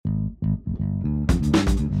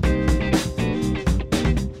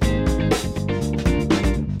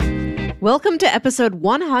Welcome to episode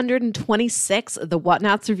 126 of the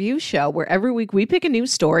Whatnauts Review Show, where every week we pick a new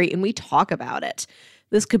story and we talk about it.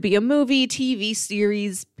 This could be a movie, TV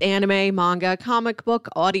series, anime, manga, comic book,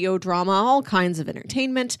 audio drama, all kinds of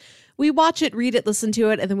entertainment. We watch it, read it, listen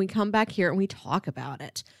to it, and then we come back here and we talk about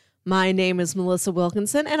it. My name is Melissa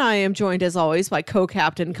Wilkinson, and I am joined, as always, by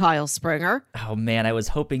co-captain Kyle Springer. Oh, man, I was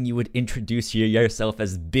hoping you would introduce yourself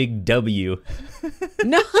as Big W.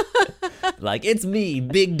 No. Like, it's me,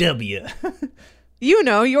 Big W. You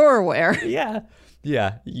know, you're aware. Yeah,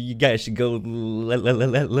 you guys should go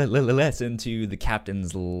listen to the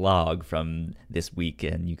captain's log from this week,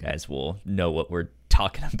 and you guys will know what we're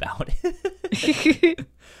talking about.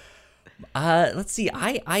 Let's see,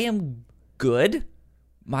 I am good.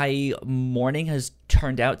 My morning has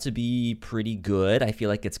turned out to be pretty good. I feel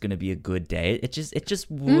like it's going to be a good day. It's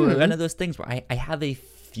just one of those things where I have a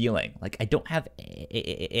feeling. Like, I don't have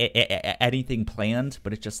anything planned,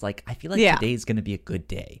 but it's just like, I feel like today's going to be a good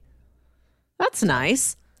day. That's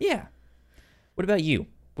nice. Yeah. What about you?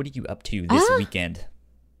 What are you up to this weekend?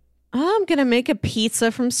 I'm going to make a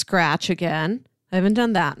pizza from scratch again. I haven't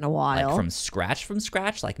done that in a while. Like from scratch?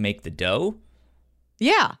 Like make the dough?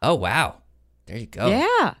 Yeah. Oh, wow. There you go.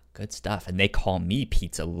 Yeah. Good stuff. And they call me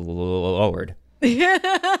Pizza Lord.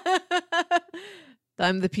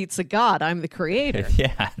 I'm the pizza god. I'm the creator.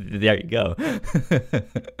 Yeah, there you go.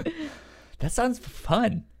 That sounds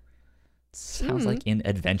fun. Sounds like an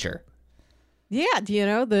adventure. Yeah, you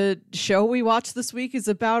know, the show we watched this week is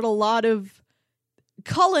about a lot of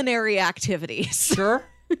culinary activities. Sure.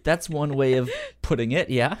 That's one way of putting it,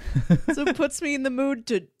 yeah. So it puts me in the mood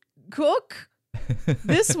to cook.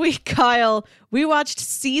 This week, Kyle, we watched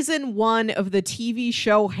season 1 of the TV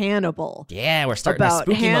show Hannibal. Yeah, we're starting about a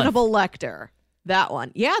spooky Hannibal month. Lecter. That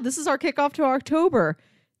one. Yeah, this is our kickoff to October.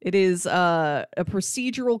 It is a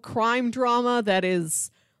procedural crime drama that is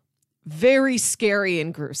very scary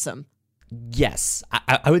and gruesome. Yes,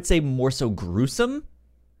 I would say more so gruesome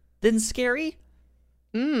than scary.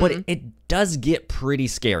 But it does get pretty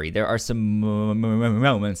scary. There are some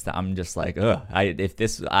moments that I'm just like, ugh,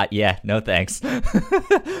 no thanks.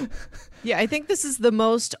 Yeah, I think this is the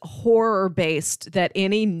most horror-based that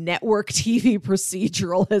any network TV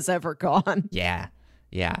procedural has ever gone. Yeah.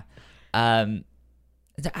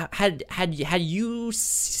 Had you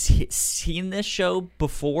seen this show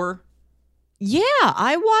before? Yeah,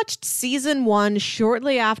 I watched season 1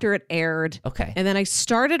 shortly after it aired. Okay. And then I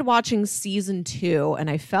started watching season 2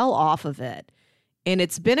 and I fell off of it. And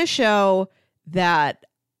it's been a show that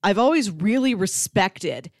I've always really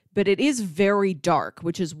respected, but it is very dark,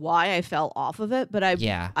 which is why I fell off of it. But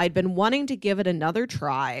I'd been wanting to give it another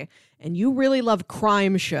try, and you really love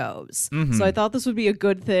crime shows. Mm-hmm. So I thought this would be a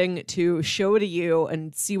good thing to show to you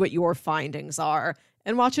and see what your findings are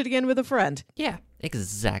and watch it again with a friend. Yeah.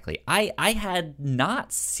 Exactly. I had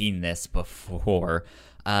not seen this before,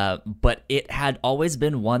 but it had always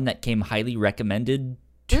been one that came highly recommended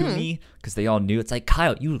to me because they all knew. It's like,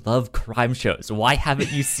 Kyle, you love crime shows. Why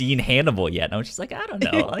haven't you seen Hannibal yet? And I was just like, I don't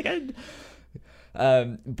know.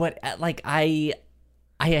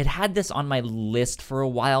 I had this on my list for a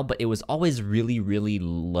while, but it was always really, really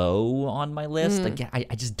low on my list. Like,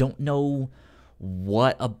 I just don't know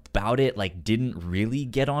what about it didn't really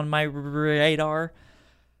get on my radar.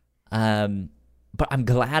 But I'm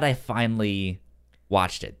glad I finally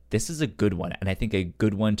watched it. This is a good one, and I think a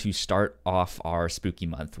good one to start off our spooky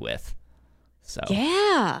month with. So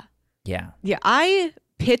yeah, I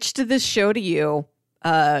pitched this show to you.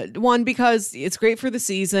 One, because it's great for the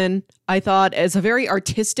season. I thought as a very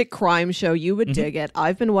artistic crime show, you would dig it.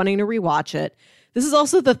 I've been wanting to rewatch it. This is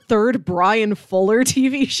also the third Brian Fuller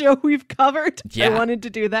TV show we've covered. Yeah. I wanted to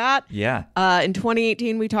do that. Yeah. In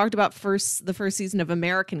 2018, we talked about the first season of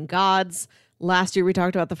American Gods. Last year, we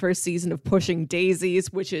talked about the first season of Pushing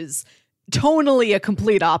Daisies, which is tonally a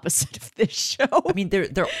complete opposite of this show. I mean,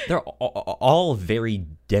 they're all very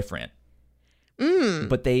different,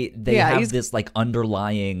 but they have this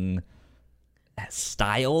underlying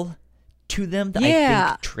style to them that I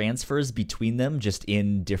think transfers between them just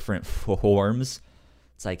in different forms.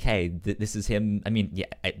 It's like, hey, this is him. I mean,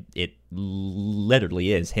 it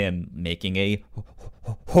literally is him making a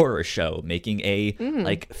horror show, making a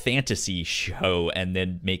fantasy show, and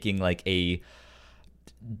then making a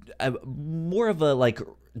more of a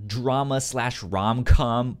drama /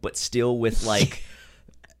 rom-com, but still with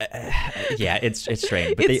it's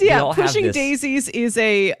strange. But they all Pushing have this... Daisies is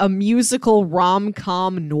a musical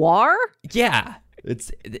rom-com noir. Yeah. It's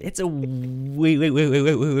a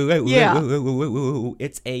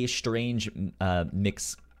it's a strange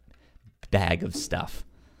mix bag of stuff.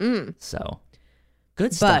 So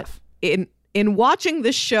good stuff. But In watching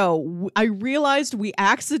this show, I realized we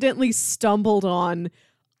accidentally stumbled on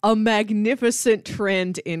a magnificent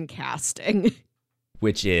trend in casting.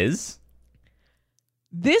 Which is?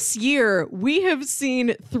 This year, we have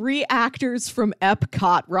seen 3 actors from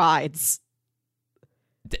Epcot rides.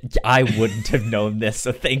 I wouldn't have known this,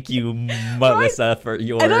 so thank you, Melissa, for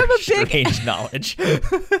your strange knowledge. And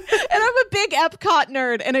I'm a big Epcot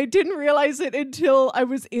nerd, and I didn't realize it until I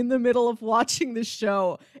was in the middle of watching the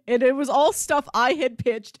show. And it was all stuff I had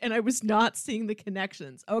pitched, and I was not seeing the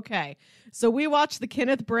connections. Okay, so we watched the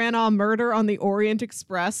Kenneth Branagh Murder on the Orient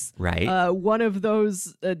Express. Right. One of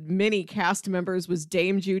those mini cast members was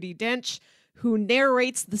Dame Judi Dench, who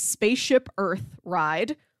narrates the Spaceship Earth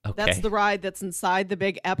ride. Okay. That's the ride that's inside the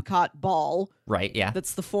big Epcot ball. Right, yeah.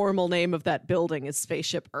 That's the formal name of that building is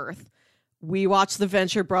Spaceship Earth. We watched The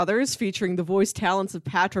Venture Brothers featuring the voice talents of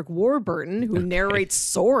Patrick Warburton, who narrates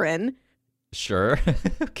Soren. Sure.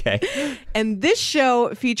 Okay. And this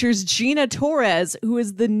show features Gina Torres, who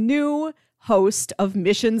is the new host of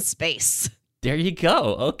Mission Space. There you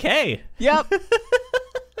go. Okay. Yep.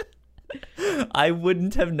 I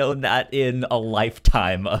wouldn't have known that in a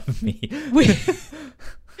lifetime of me.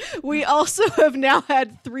 We also have now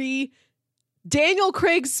had 3 Daniel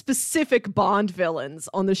Craig specific Bond villains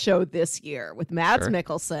on the show this year, with Mads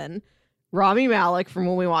Mikkelsen, Rami Malek from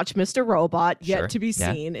when we watched Mr. Robot, yet to be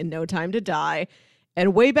seen in No Time to Die,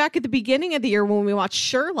 and way back at the beginning of the year when we watched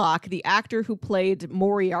Sherlock, the actor who played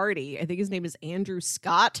Moriarty, I think his name is Andrew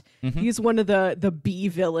Scott. Mm-hmm. He's one of the B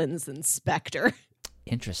villains in Spectre.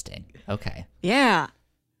 Interesting. Okay. Yeah.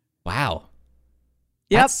 Wow.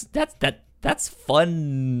 Yep. That's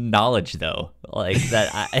fun knowledge, though. Like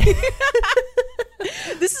that.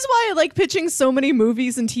 This is why I like pitching so many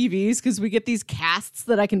movies and TVs, because we get these casts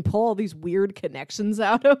that I can pull all these weird connections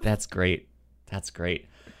out of. That's great.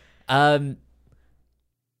 Yeah.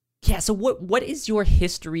 So what is your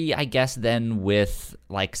history, I guess, then with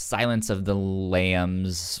like Silence of the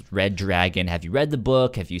Lambs, Red Dragon? Have you read the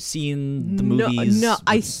book? Have you seen the movies? No.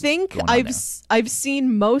 I think I've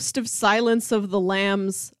seen most of Silence of the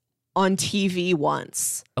Lambs on TV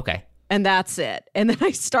once. Okay. And that's it. And then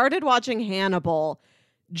I started watching Hannibal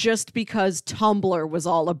just because Tumblr was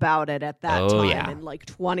all about it at that time in like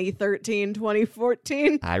 2013,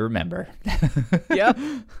 2014. I remember. Yep.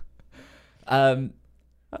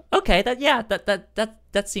 Okay,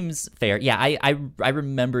 that seems fair. Yeah, I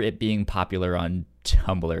remember it being popular on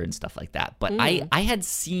Tumblr and stuff like that. But I had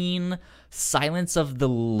seen Silence of the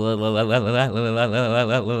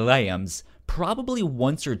Lambs probably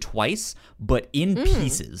once or twice, but in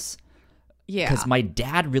pieces. Yeah. Because my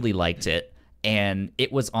dad really liked it, and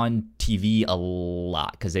it was on TV a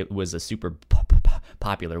lot because it was a super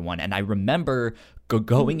popular one. And I remember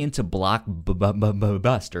going into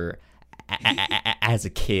Blockbuster as a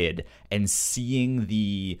kid and seeing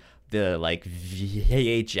the like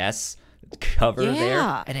VHS cover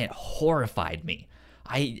there, and it horrified me.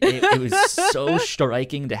 It was so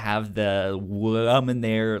striking to have the woman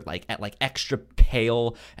there, like extra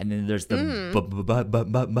pale, and then there's the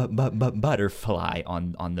butterfly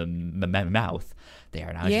on the mouth there,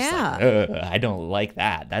 and I was just like, I don't like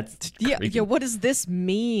that. That's creepy. Yeah. What does this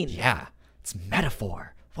mean? Yeah, it's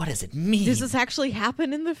metaphor. What does it mean? Does this actually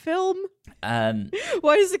happen in the film?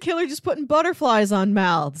 Why is the killer just putting butterflies on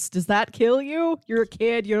mouths? Does that kill you? You're a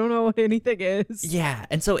kid. You don't know what anything is. Yeah,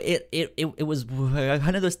 and so it was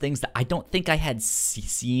one of those things that I don't think I had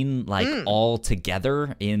seen like all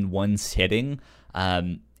together in one sitting.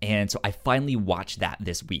 And so I finally watched that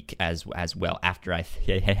this week as well after I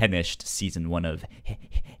finished season 1 of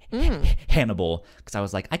Hannibal, because I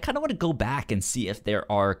was like, I kind of want to go back and see if there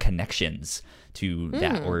are connections to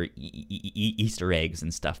that or Easter eggs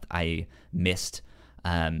and stuff that I missed.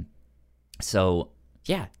 So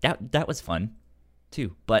yeah, that was fun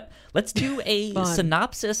too. But let's do a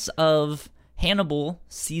synopsis of Hannibal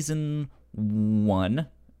season 1.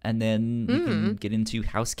 And then we can get into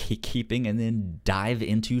housekeeping and then dive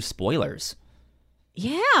into spoilers.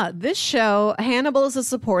 Yeah, this show, Hannibal is a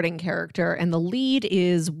supporting character, and the lead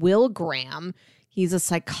is Will Graham. He's a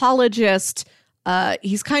psychologist.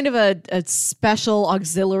 He's kind of a special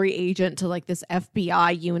auxiliary agent to like this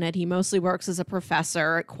FBI unit. He mostly works as a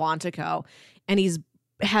professor at Quantico, and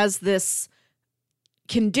has this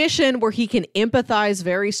condition where he can empathize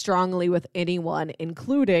very strongly with anyone,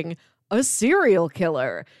 including a serial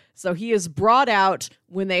killer. So he is brought out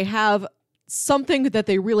when they have something that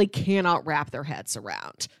they really cannot wrap their heads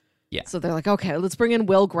around. Yeah. So they're like, okay, let's bring in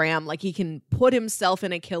Will Graham. Like, he can put himself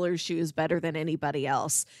in a killer's shoes better than anybody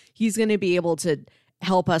else. He's going to be able to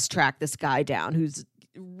help us track this guy down who's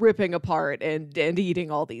ripping apart and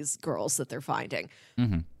eating all these girls that they're finding.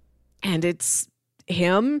 And it's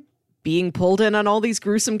him being pulled in on all these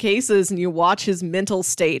gruesome cases, and you watch his mental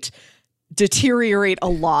state deteriorate a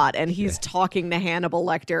lot, and he's talking to Hannibal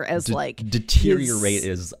Lecter as deteriorate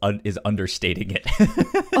is understating it.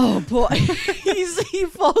 Oh boy. He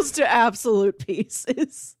falls to absolute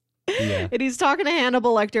pieces. Yeah. And he's talking to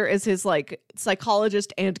Hannibal Lecter as his like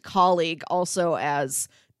psychologist and colleague, also as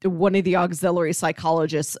one of the auxiliary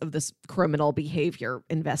psychologists of this criminal behavior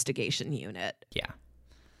investigation unit.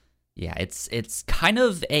 Yeah, it's kind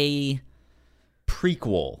of a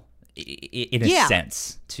prequel in a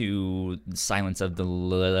sense to Silence of the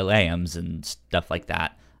Lambs and stuff like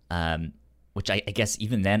that. Which I guess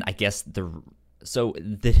even then, this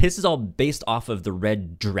is all based off of the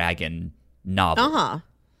Red Dragon novel.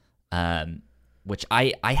 Which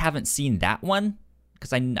I haven't seen that one,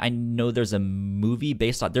 because I know there's a movie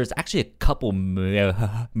based on. There's actually a couple movies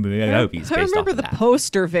based off I remember of the that.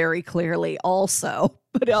 poster very clearly, also,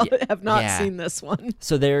 but I have not seen this one.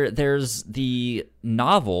 So there's the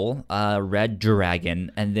novel Red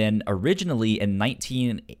Dragon, and then originally in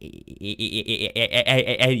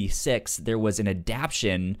 1986 there was an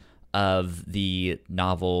adaptation of the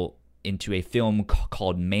novel into a film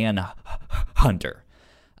called Manhunter.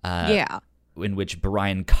 In which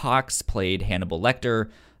Brian Cox played Hannibal Lecter,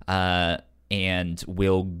 and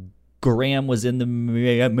Will Graham was in the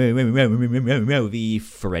movie.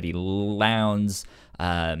 Freddie Lowndes.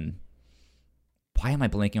 Why am I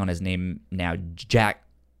blanking on his name now? Jack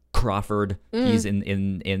Crawford. He's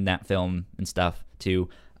in that film and stuff too.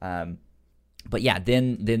 But yeah,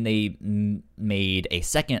 then they made a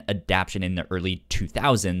second adaptation in the early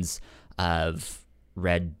 2000s of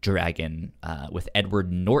Red Dragon, with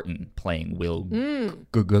Edward Norton playing Will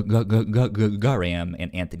Graham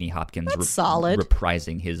and Anthony Hopkins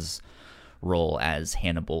reprising his role as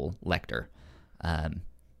Hannibal Lecter.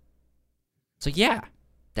 So yeah,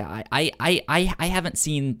 I haven't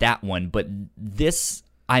seen that one, but this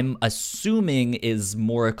I'm assuming is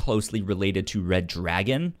more closely related to Red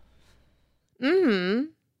Dragon.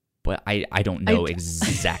 But I don't know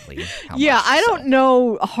exactly how much. I don't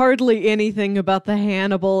know hardly anything about the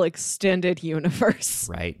Hannibal extended universe.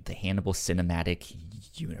 Right, the Hannibal cinematic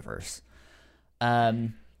universe.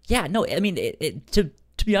 No, I mean, to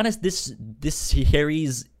be honest, this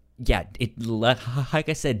series, it, like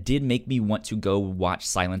I said, did make me want to go watch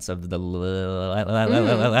Silence of the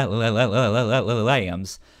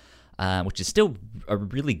Lambs, which is still a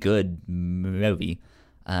really good movie.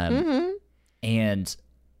 And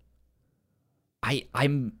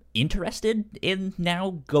I'm interested in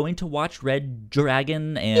now going to watch Red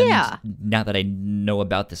Dragon, and now that I know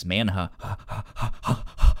about this Manhunter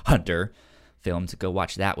film, to go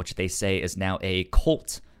watch that, which they say is now a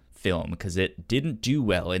cult film because it didn't do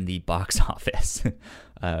well in the box office.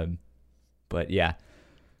 But yeah,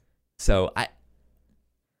 so I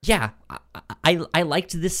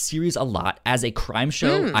liked this series a lot as a crime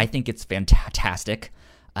show. I think it's fantastic.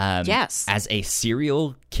 As a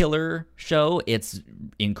serial killer show, it's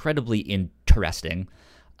incredibly interesting.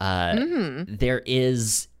 There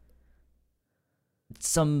is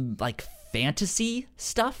some like fantasy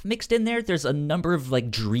stuff mixed in there. There's a number of like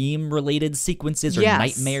dream related sequences or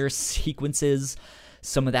nightmare sequences.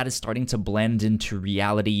 Some of that is starting to blend into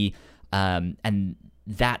reality. And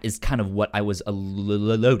that is kind of what I was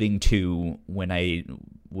alluding to when I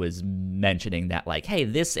was mentioning that, like, hey,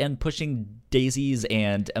 this and Pushing Daisies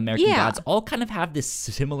and American Gods all kind of have this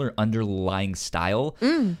similar underlying style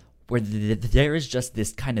where there is just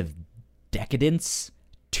this kind of decadence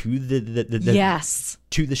to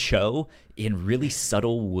to the show in really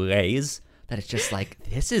subtle ways that it's just like,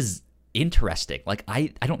 this is interesting. Like,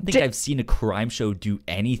 I don't think I've seen a crime show do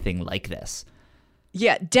anything like this.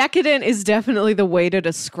 Yeah, decadent is definitely the way to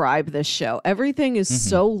describe this show. Everything is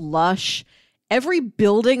so lush. Every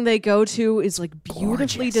building they go to is like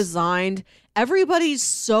beautifully designed. Everybody's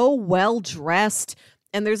so well dressed.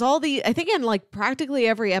 And there's all I think in like practically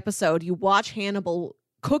every episode, you watch Hannibal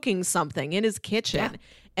cooking something in his kitchen.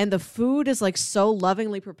 And the food is like so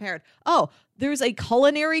lovingly prepared. Oh, there's a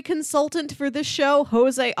culinary consultant for this show,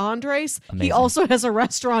 Jose Andres. Amazing. He also has a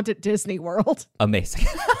restaurant at Disney World. Amazing.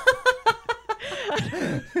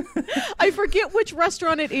 I forget which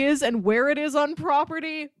restaurant it is and where it is on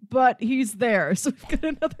property, but he's there. So we've got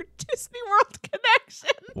another Disney World connection.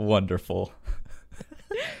 Wonderful.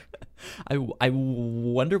 I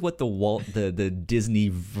wonder what the Disney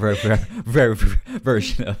version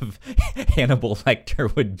of Hannibal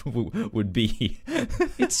Lecter would be.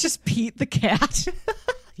 It's just Pete the cat.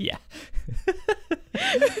 Yeah.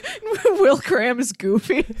 Will Graham is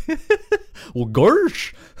Goofy. Well,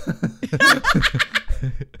 gosh.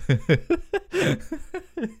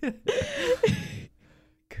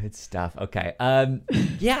 Good stuff. Okay.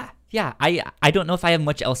 Yeah. I don't know if I have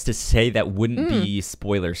much else to say that wouldn't be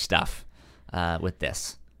spoiler stuff with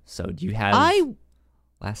this. So do you have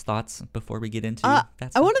last thoughts before we get into that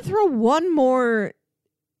stuff? I want to throw one more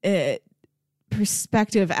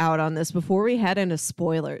perspective out on this before we head into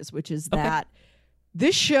spoilers, which is that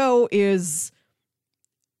this show is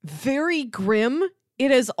very grim.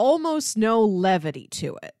 It has almost no levity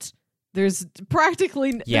to it. There's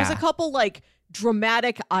there's a couple like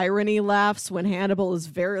dramatic irony laughs when Hannibal is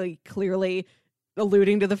very clearly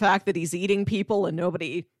alluding to the fact that he's eating people and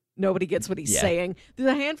nobody gets what he's saying.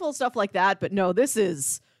 There's a handful of stuff like that, but no,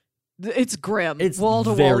 it's grim. It's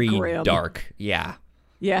wall-to-wall very grim. dark. Yeah.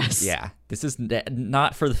 Yes. Yeah. This is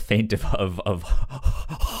not for the faint of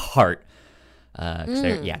heart.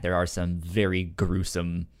 There are some very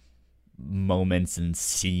gruesome moments and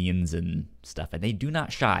scenes and stuff, and they do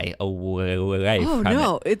not shy away from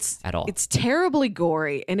it at all. It's terribly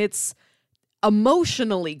gory, and it's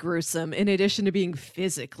emotionally gruesome in addition to being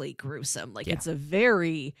physically gruesome. It's a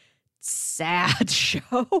very sad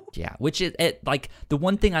show. Yeah, which is like the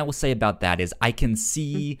one thing I will say about that is I can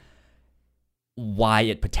see why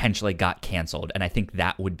it potentially got canceled, and I think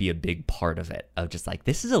that would be a big part of it, of just like,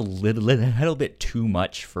 this is a little bit too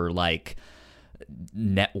much for like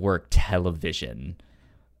network television.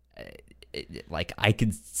 Like, I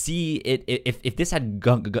could see it if this had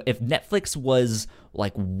if Netflix was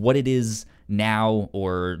like what it is now,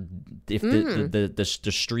 or if the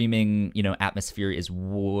streaming atmosphere is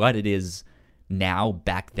what it is now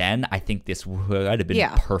back then, I think this would have been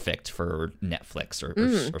perfect for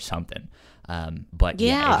Netflix or something. But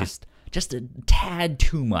just a tad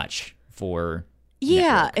too much for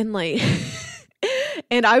network. And like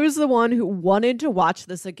and I was the one who wanted to watch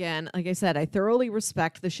this again. Like I said, I thoroughly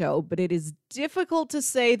respect the show, but it is difficult to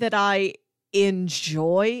say that I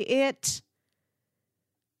enjoy it.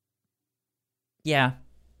 Yeah,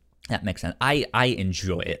 that makes sense. I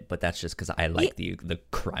enjoy it, but that's just because I like the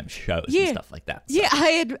crime shows and stuff like that. So. Yeah,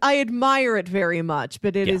 I admire it very much,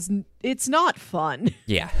 but it's not fun.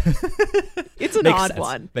 Yeah. It's an odd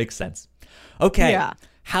one. Makes sense. Okay. Yeah.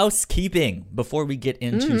 Housekeeping before we get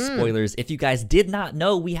into spoilers. If you guys did not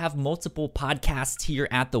know, we have multiple podcasts here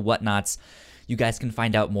at The Whatnots. You guys can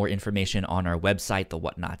find out more information on our website,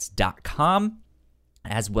 thewhatnots.com,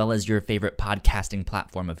 as well as your favorite podcasting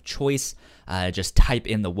platform of choice. Just type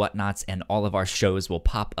in The Whatnots and all of our shows will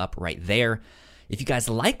pop up right there. If you guys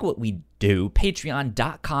like what we do,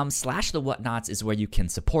 patreon.com/thewhatnots is where you can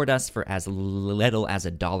support us for as little as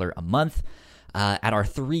 $1 a month. At our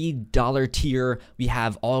 $3 tier, we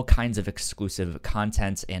have all kinds of exclusive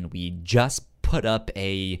content, and we just put up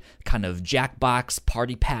a kind of Jackbox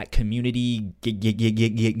party pack community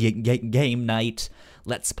game night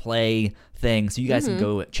let's play thing. So you guys can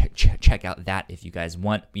go check out that if you guys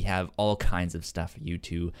want. We have all kinds of stuff for you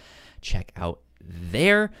to check out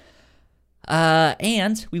there.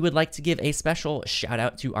 And we would like to give a special shout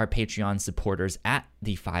out to our Patreon supporters at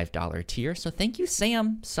the $5 tier. So thank you,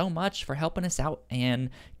 Sam, so much for helping us out and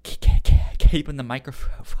keeping the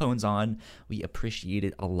microphones on. We appreciate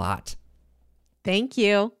it a lot. Thank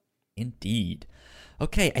you. Indeed.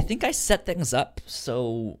 Okay, I think I set things up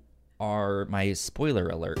so my spoiler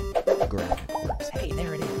alert graphic works. Hey,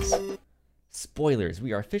 there it is. Spoilers.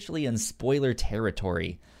 We are officially in spoiler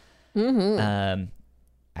territory.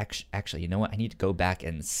 Actually, you know what? I need to go back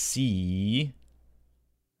and see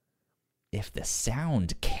if the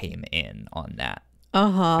sound came in on that.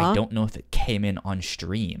 I don't know if it came in on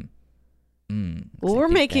stream. Well, we're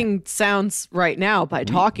making sounds right now by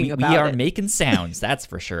talking about it. We are making sounds, that's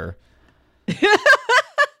for sure. The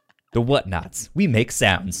Whatnots. We make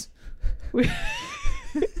sounds. This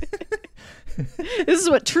is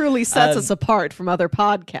what truly sets us apart from other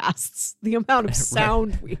podcasts. The amount of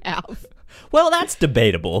sound we have. Well, that's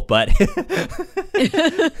debatable, but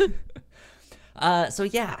so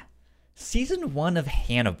yeah, season 1 of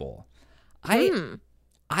Hannibal. I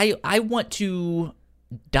want to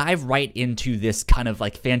dive right into this kind of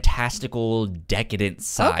like fantastical, decadent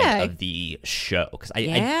side of the show, because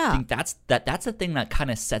I think that's the thing that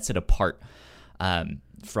kind of sets it apart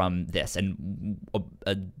from this, and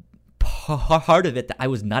a part of it that I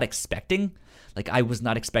was not expecting. Like, I was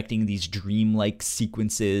not expecting these dreamlike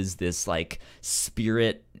sequences, this, like,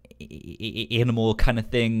 spirit animal kind of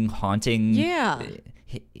thing haunting him.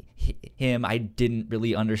 I didn't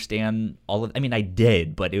really understand all of... I mean, I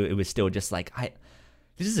did, but it was still just like,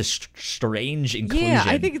 this is a strange inclusion. Yeah,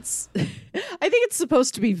 I think it's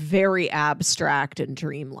supposed to be very abstract and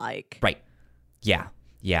dreamlike. Right. Yeah.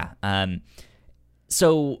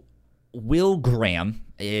 So, Will Graham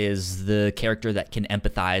is the character that can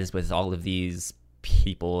empathize with all of these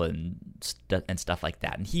people and stuff like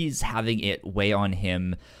that. And he's having it weigh on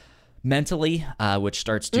him mentally, which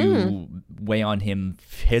starts to weigh on him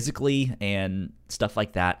physically and stuff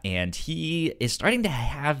like that. And he is starting to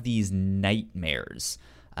have these nightmares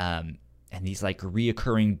and these like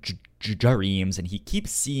reoccurring dreams, and he keeps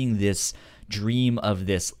seeing this dream of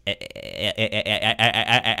this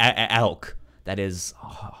elk that is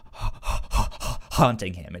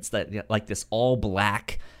haunting him. It's like this all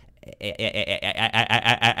black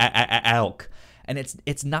elk, and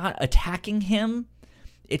it's not attacking him.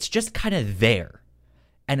 It's just kind of there,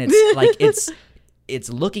 and it's like it's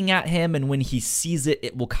looking at him, and when he sees it,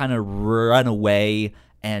 it will kind of run away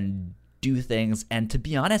and do things. And to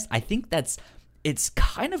be honest, I think it's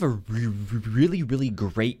kind of a really, really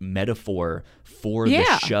great metaphor for the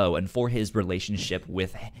show and for his relationship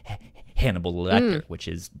with Hannibal Lecter, which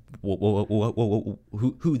is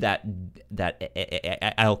who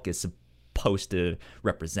that elk is supposed to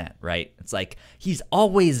represent, right? It's like he's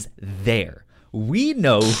always there. We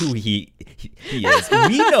know who he is.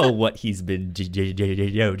 We know what he's been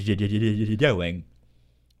doing,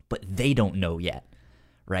 but they don't know yet,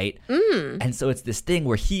 right? And so it's this thing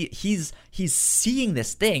where he's seeing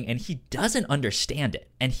this thing and he doesn't understand it,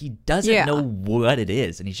 and he doesn't know what it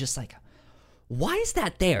is, and he's just like, why is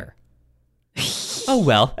that there? Oh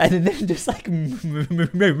well, and then just like moves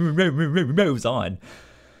on.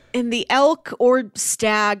 And the elk or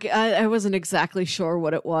stag, I wasn't exactly sure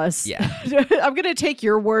what it was. Yeah. I'm going to take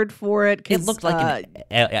your word for it. It looked like an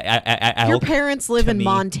elk. Your parents live in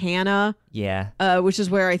Montana. Yeah. Which is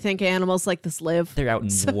where I think animals like this live. They're out in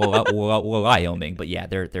Wyoming, but yeah,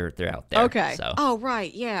 they're out there. Okay. So. Oh,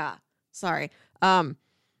 right. Yeah. Sorry. The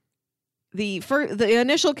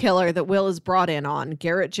initial killer that Will is brought in on,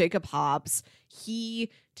 Garrett Jacob Hobbs, he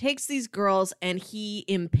takes these girls and he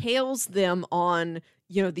impales them on,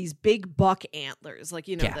 these big buck antlers, like,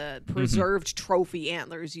 the preserved trophy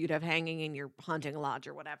antlers you'd have hanging in your hunting lodge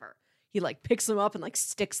or whatever. He like picks them up and like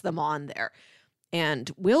sticks them on there.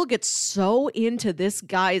 And Will gets so into this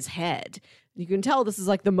guy's head. You can tell this is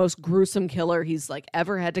like the most gruesome killer he's like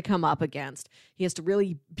ever had to come up against. He has to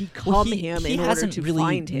really become him in order to really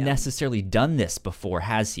find him. Necessarily done this before,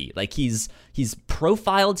 has he? Like he's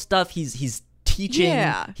profiled stuff. He's teaching.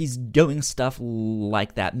 Yeah. He's doing stuff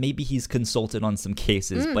like that. Maybe he's consulted on some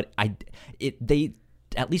cases, but they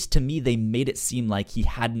at least to me they made it seem like he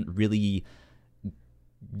hadn't really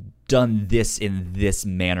done this in this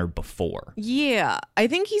manner before. Yeah, I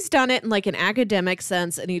think he's done it in like an academic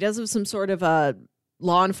sense, and he does have some sort of a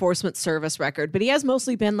law enforcement service record, but he has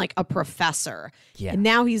mostly been like a professor. Yeah. And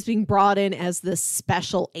now he's being brought in as this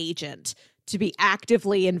special agent to be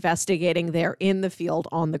actively investigating there in the field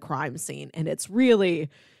on the crime scene. And it's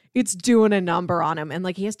doing a number on him. And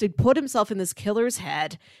like he has to put himself in this killer's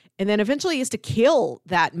head, and then eventually he has to kill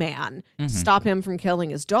that man to stop him from killing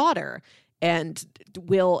his daughter. And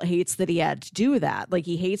Will hates that he had to do that. Like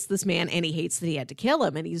he hates this man and he hates that he had to kill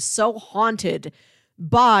him. And he's so haunted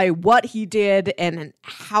by what he did and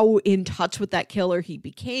how in touch with that killer he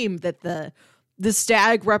became that the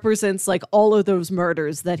stag represents like all of those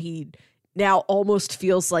murders that he now almost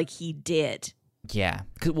feels like he did. Yeah.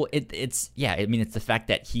 Well, it's the fact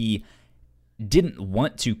that he didn't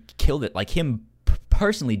want to kill it. Like him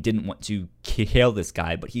personally didn't want to kill this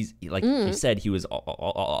guy, but he's like you said, he was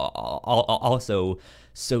also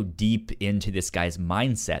so deep into this guy's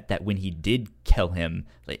mindset that when he did kill him,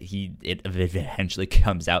 like it eventually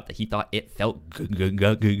comes out that he thought it felt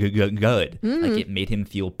good. Like it made him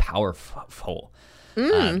feel powerful,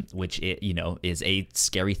 which is a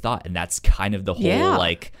scary thought, and that's kind of the whole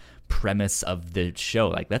like premise of the show.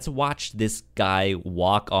 Like, let's watch this guy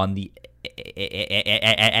walk on the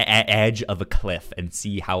edge of a cliff and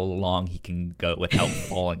see how long he can go without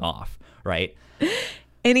falling off, right?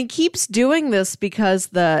 And he keeps doing this because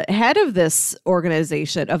the head of this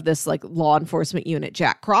organization, of this like law enforcement unit,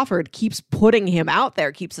 Jack Crawford, keeps putting him out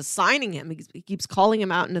there, keeps assigning him, he keeps calling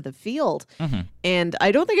him out into the field. And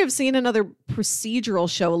I don't think I've seen another procedural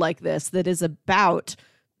show like this that is about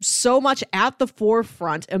so much at the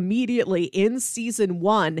forefront immediately in season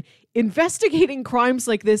 1. Investigating crimes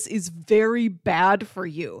like this is very bad for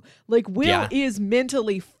you. Like Will is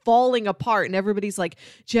mentally falling apart, and everybody's like,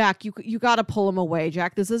 Jack, you got to pull him away.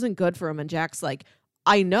 Jack, this isn't good for him. And Jack's like,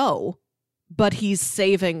 I know, but he's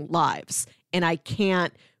saving lives, and I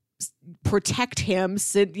can't protect him,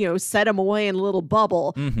 set him away in a little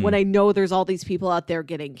bubble when I know there's all these people out there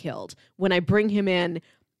getting killed. When I bring him in,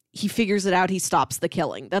 he figures it out. He stops the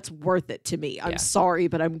killing. That's worth it to me. I'm sorry,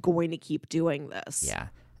 but I'm going to keep doing this. Yeah.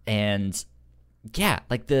 And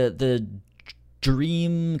like the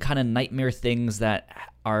dream kind of nightmare things that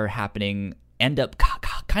are happening end up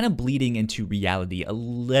kind of bleeding into reality a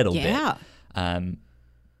little bit.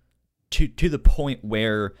 To the point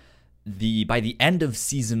where by the end of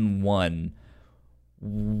season 1,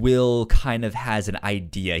 Will kind of has an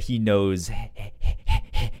idea. He knows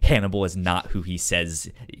Hannibal is not who he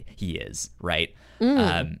says he is, right?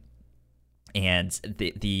 And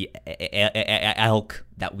the elk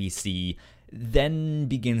that we see then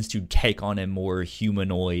begins to take on a more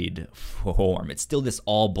humanoid form. It's still this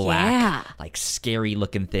all black, like scary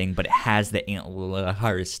looking thing, but it has the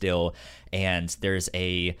antlers still. And there's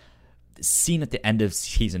a scene at the end of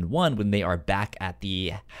season 1 when they are back at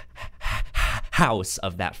the house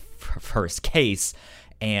of that first case,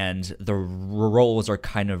 and the roles are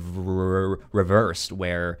kind of reversed,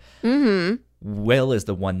 where Will is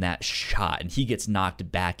the one that shot, and he gets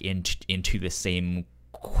knocked back into the same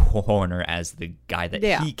corner as the guy that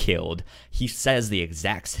he killed. He says the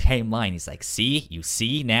exact same line. He's like, "See, you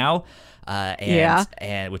see now,"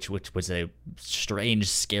 and which was a strange,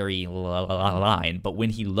 scary line. But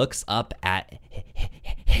when he looks up at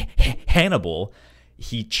Hannibal,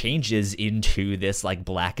 he changes into this like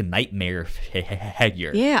black nightmare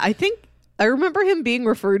figure. Yeah, I remember him being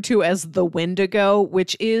referred to as the Wendigo,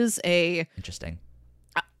 which is interesting.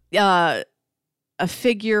 A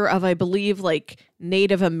figure of, I believe, like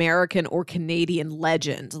Native American or Canadian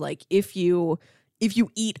legend. Like if you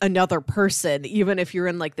eat another person, even if you're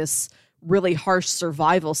in like this really harsh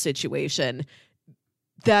survival situation,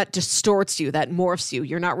 that distorts you, that morphs you.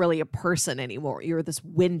 You're not really a person anymore. You're this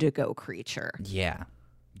Wendigo creature. Yeah.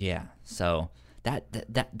 So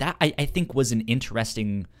that I think was an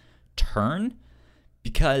interesting turn,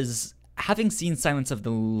 because having seen Silence of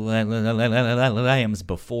the Lambs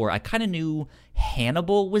before, I kind of knew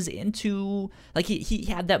Hannibal was into, like, he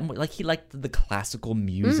had that, like, he liked the classical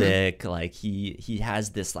music, like he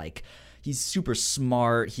has this, like, he's super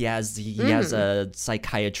smart, he has a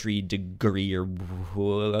psychiatry degree or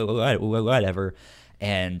whatever,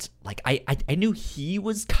 and like I knew he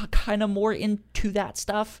was kind of more into that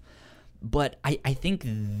stuff, but I think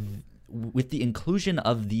with the inclusion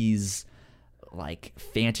of these like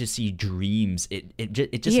fantasy dreams, it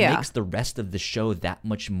just makes the rest of the show that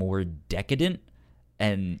much more decadent,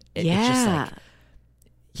 and it's just like,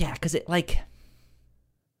 because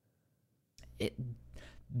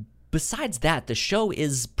besides that, the show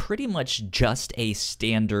is pretty much just a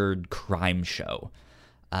standard crime show.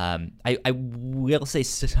 I will say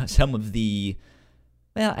some of the,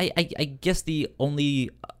 well, I guess the only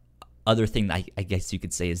other thing I guess you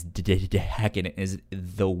could say is decadent is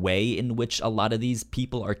the way in which a lot of these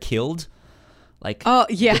people are killed. Like, oh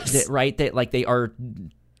yes, right? That like they are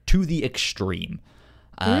to the extreme.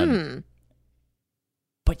 But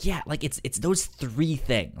yeah, like it's those three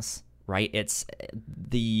things, right? It's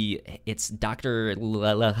Dr.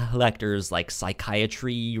 Lecter's like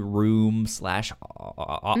psychiatry room /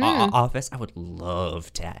 office. I would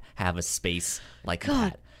love to have a space like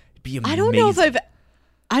that. It'd be amazing.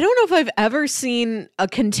 I don't know if I've ever seen a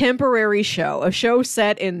contemporary show, a show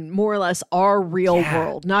set in more or less our real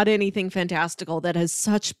world, not anything fantastical, that has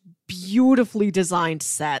such beautifully designed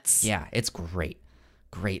sets. Yeah, it's great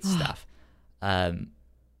stuff. And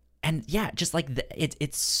yeah, just like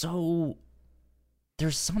it's so,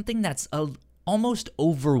 there's something that's almost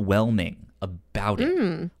overwhelming about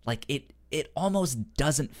it. Like it almost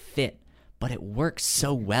doesn't fit, but it works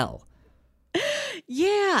so well.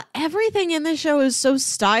 Yeah, everything in this show is so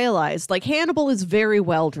stylized. Like Hannibal is very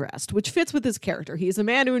well dressed, which fits with his character. He's a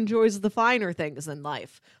man who enjoys the finer things in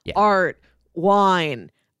life. Yeah. Art,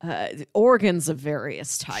 wine, organs of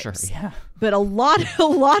various types. Sure, yeah. But a lot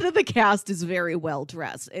of the cast is very well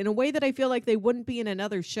dressed in a way that I feel like they wouldn't be in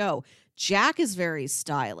another show. Jack is very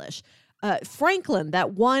stylish. Franklin,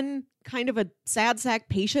 that one kind of a sad sack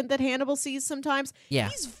patient that Hannibal sees sometimes,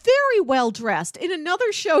 he's very well dressed. In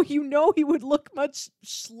another show, he would look much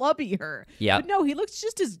schlubbier. Yeah. But no, he looks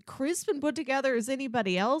just as crisp and put together as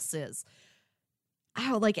anybody else is.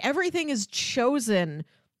 Oh, like everything is chosen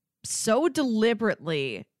so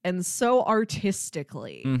deliberately and so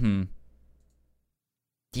artistically. Mm-hmm.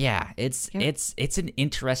 Yeah, it's an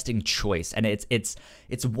interesting choice, and it's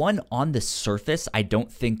one on the surface I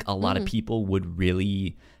don't think a lot of people would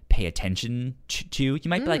really pay attention to. You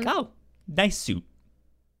might be like, oh, nice suit,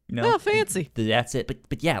 you know, fancy. That's it.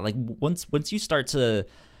 But yeah, like once you start to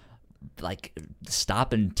like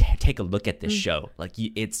stop and take a look at this show, like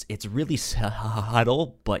it's really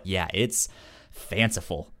subtle, but yeah, it's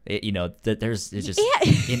fanciful. There's just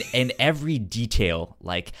in every detail.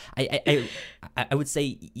 Like I would say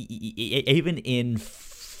even in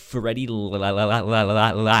Freddie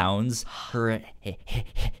Lounds, her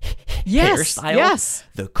hairstyle,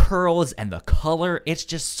 the curls and the color. It's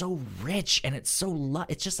just so rich and it's so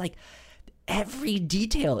it's just like every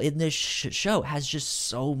detail in this show has just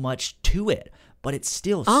so much to it, but it's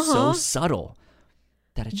still so subtle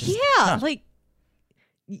that it just like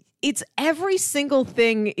it's every single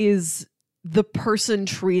thing is the person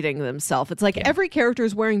treating themselves. It's like every character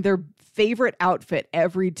is wearing their favorite outfit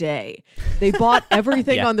every day. They bought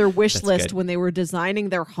everything on their wish list when they were designing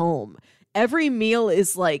their home. Every meal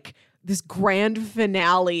is like this grand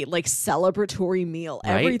finale, like celebratory meal.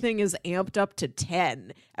 Right? Everything is amped up to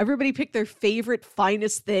 10. Everybody picked their favorite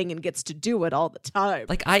finest thing and gets to do it all the time.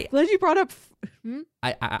 Like glad you brought up.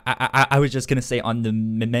 I was just gonna say on the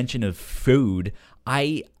mention of food,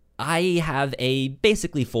 I have a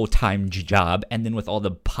basically full-time job, and then with all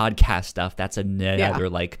the podcast stuff, that's another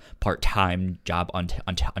like part-time job on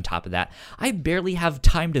top of that. I barely have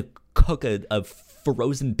time to cook a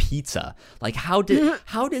frozen pizza. Like how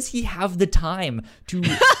does he have the time to?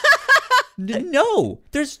 No,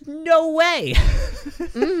 there's no way.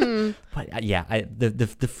 But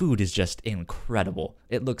the food is just incredible.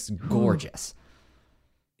 It looks gorgeous.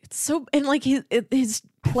 So, and like his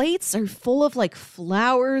plates are full of like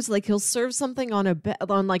flowers. Like he'll serve something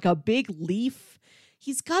on like a big leaf.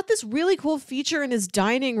 He's got this really cool feature in his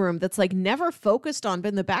dining room that's like never focused on, but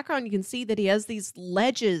in the background you can see that he has these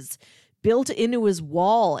ledges built into his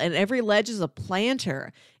wall, and every ledge is a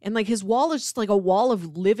planter, and like his wall is just like a wall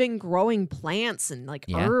of living, growing plants and like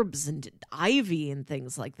herbs and ivy and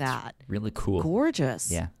things like that. It's really cool,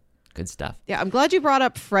 gorgeous. Yeah, good stuff. Yeah, I'm glad you brought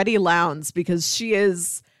up Freddie Lounds because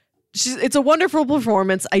it's a wonderful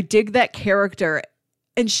performance. I dig that character,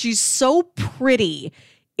 and she's so pretty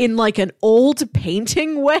in like an old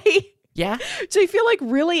painting way. Yeah. So I feel like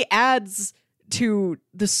really adds to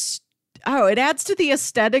it adds to the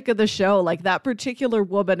aesthetic of the show, like that particular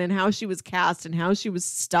woman and how she was cast and how she was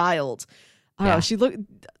styled. She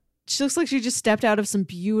looks like she just stepped out of some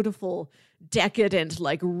beautiful, decadent,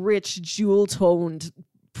 like rich, jewel-toned,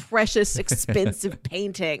 precious, expensive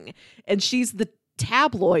painting, and she's the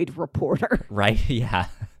tabloid reporter. Right? Yeah.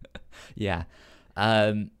 Yeah.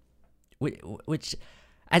 Which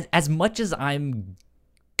as much as I'm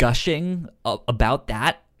gushing about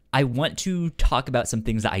that, I want to talk about some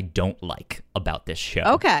things that I don't like about this show.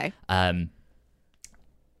 Okay. One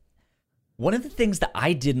of the things that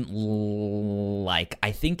I didn't like,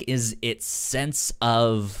 I think, is its sense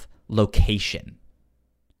of location.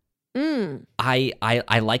 I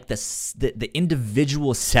like the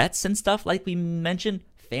individual sets and stuff, like we mentioned,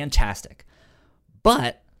 fantastic.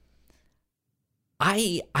 But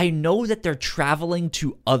I know that they're traveling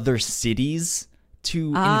to other cities to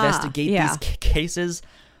investigate these cases,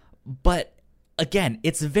 but again,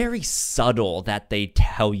 it's very subtle that they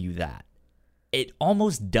tell you that. It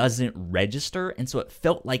almost doesn't register, and so it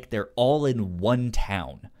felt like they're all in one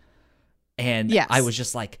town. And I was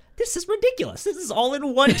just like, this is ridiculous. This is all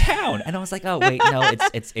in one town. And I was like, oh wait, no,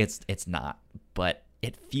 it's not. But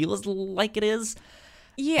it feels like it is.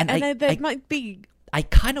 Yeah, and that might be. I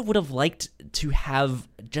kind of would have liked to have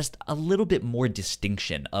just a little bit more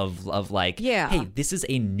distinction of like, hey, this is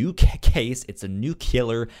a new case. It's a new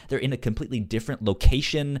killer. They're in a completely different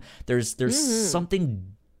location. There's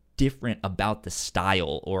something different about the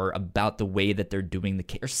style or about the way that they're doing the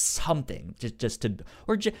case or something.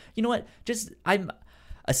 You know what? Just I'm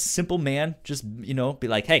a simple man. Just be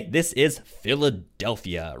like, hey, this is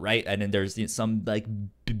Philadelphia, right? And then there's some like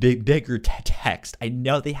bigger text. I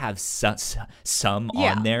know they have some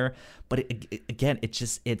on there, but again,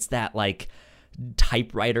 it's that like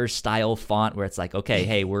typewriter style font where it's like, okay,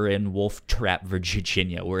 hey, we're in Wolf Trap,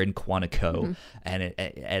 Virginia. We're in Quantico,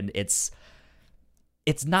 and it's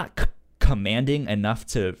not commanding enough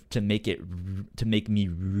to make me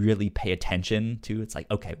really pay attention to. It's like,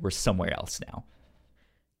 okay, we're somewhere else now.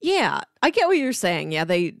 Yeah, I get what you're saying. Yeah,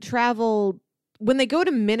 they travel when they go to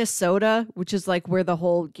Minnesota, which is like where the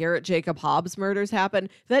whole Garrett Jacob Hobbs murders happen.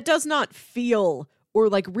 That does not feel or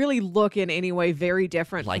like really look in any way very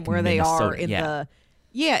different like from where Minnesota,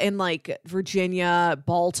 they are in like Virginia,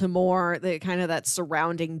 Baltimore, the kind of that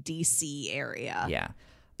surrounding DC area. Yeah.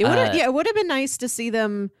 It would have been nice to see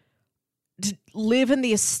them live in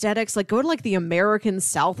the aesthetics, like go to like the American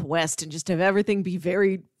Southwest and just have everything be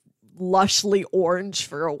very lushly orange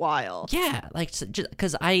for a while. Yeah, like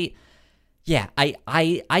because I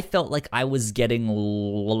felt like I was getting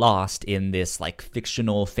lost in this like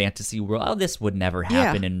fictional fantasy world. Oh, this would never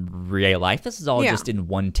happen in real life. This is all just in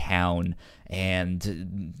one town,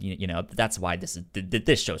 and that's why this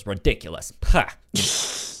show's ridiculous.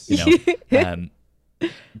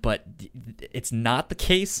 But it's not the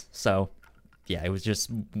case. So it was just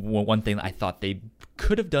one thing I thought they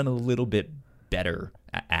could have done a little bit better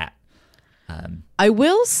at. I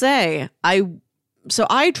will say,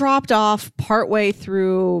 I dropped off partway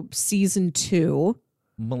through season 2.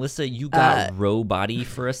 Melissa, you got row body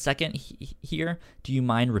for a second here. Do you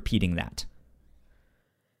mind repeating that?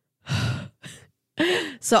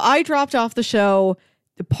 So I dropped off the show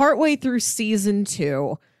partway through season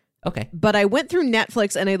 2. Okay. But I went through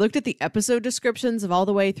Netflix and I looked at the episode descriptions of all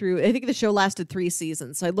the way through. I think the show lasted 3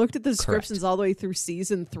 seasons. So I looked at the descriptions all the way through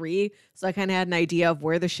season 3. So I kind of had an idea of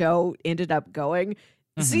where the show ended up going.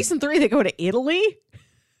 Mm-hmm. Season 3, they go to Italy.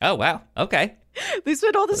 Oh, wow. Okay. They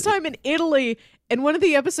spent all this time in Italy. And one of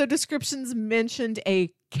the episode descriptions mentioned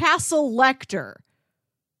a castle lector.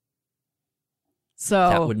 So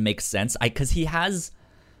that would make sense. Because he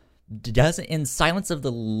doesn't in Silence of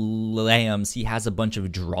the Lambs, he has a bunch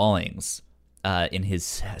of drawings in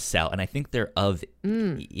his cell, and I think they're of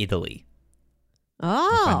Italy.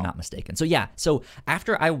 Oh, if I'm not mistaken. So yeah, so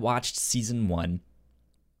after I watched season 1,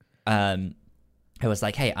 I was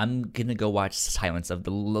like, hey, I'm gonna go watch Silence of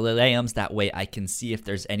the Lambs. That way, I can see if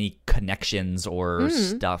there's any connections or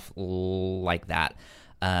stuff like that,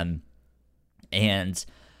 and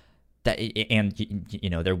that, and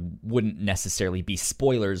there wouldn't necessarily be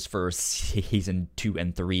spoilers for season 2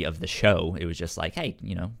 and 3 of the show. It was just like, hey,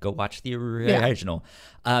 go watch the original.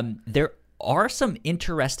 There are some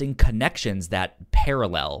interesting connections that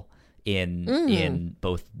parallel in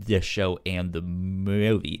both the show and the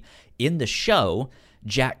movie. In the show,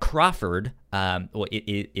 Jack Crawford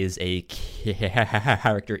it is a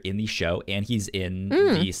character in the show, and he's in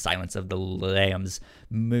the Silence of the Lambs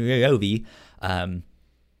movie.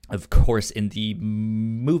 Of course, in the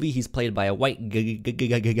movie, he's played by a white guy,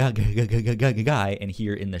 and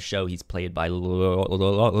here in the show, he's played by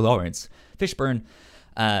Lawrence Fishburne.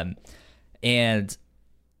 And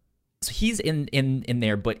so he's in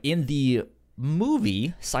there, but in the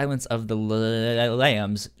movie Silence of the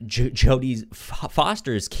Lambs, Jodie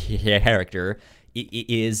Foster's character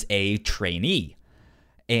is a trainee,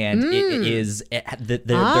 and it is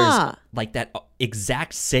there's like that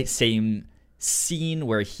exact same scene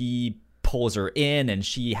where he pulls her in and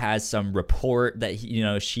she has some report that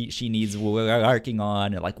she needs working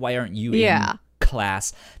on, and like, why aren't you in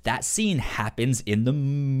class? That scene happens in the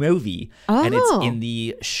movie, and it's in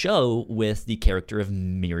the show with the character of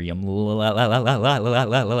Miriam Lass.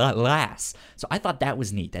 So I thought that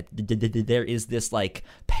was neat, that there is this like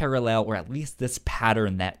parallel, or at least this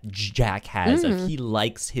pattern that Jack has of he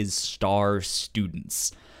likes his star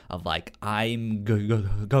students, of like, I'm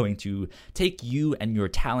going to take you and your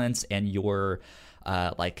talents and your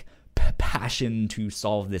like passion to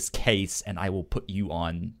solve this case, and I will put you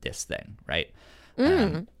on this thing, right?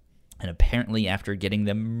 And apparently after getting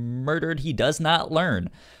them murdered, he does not learn.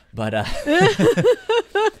 But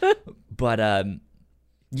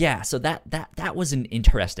yeah, so that was an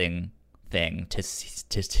interesting thing to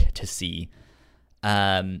see.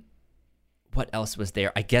 What else was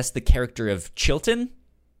there? I guess the character of Chilton,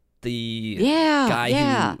 the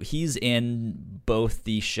guy who he's in both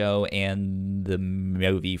the show and the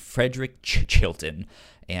movie, Frederick Chilton,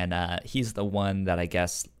 and he's the one that I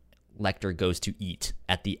guess Lecter goes to eat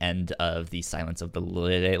at the end of the Silence of the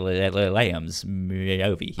Lambs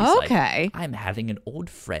movie. He's like, I'm having an old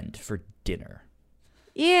friend for dinner.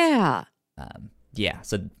 Yeah.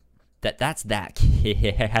 So that's that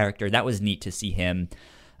character. That was neat to see him.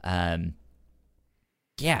 Like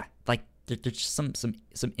there's just some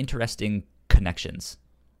interesting connections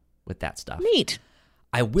with that stuff. Neat.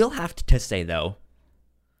 I will have to say though,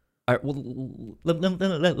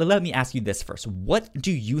 let me ask you this first. What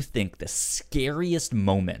do you think the scariest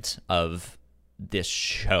moment of this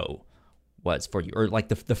show was for you? Or like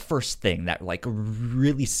the first thing that like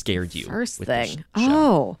really scared you? First thing.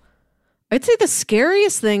 Oh, I'd say the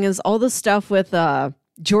scariest thing is all the stuff with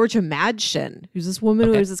Georgia Madsen, who's this woman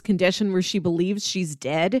who has this condition where she believes she's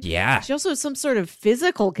dead. Yeah. She also has some sort of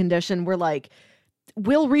physical condition where like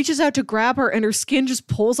Will reaches out to grab her and her skin just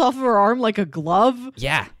pulls off of her arm like a glove.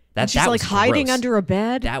 Yeah. She's like hiding under a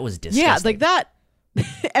bed. That was disgusting. Yeah, like that.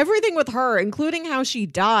 Everything with her, including how she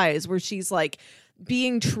dies, where she's like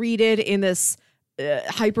being treated in this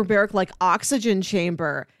hyperbaric like oxygen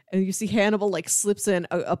chamber, and you see Hannibal like slips in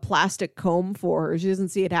a plastic comb for her. She doesn't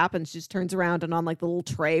see it happen. She just turns around, and on like the little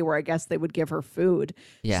tray where I guess they would give her food,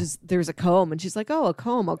 there's a comb, and she's like, "Oh, a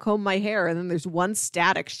comb! I'll comb my hair." And then there's one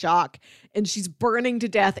static shock, and she's burning to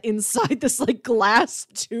death inside this like glass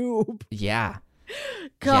tube. Yeah.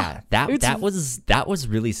 God, that was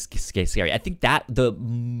really scary. I think that the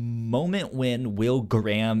moment when Will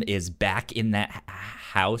Graham is back in that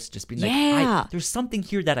house, just being like, there's something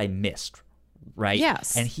here that I missed, right?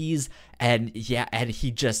 Yes. And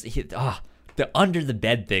the under the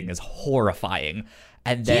bed thing is horrifying.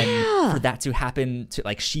 And then for that to happen to,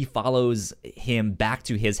 like, she follows him back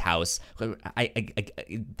to his house.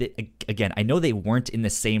 Again, I know they weren't in the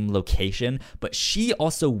same location, but she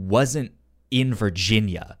also wasn't in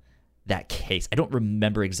Virginia that case. I don't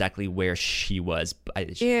remember exactly where she was.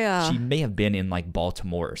 But she may have been in, like,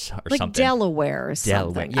 Baltimore or something. Like Delaware or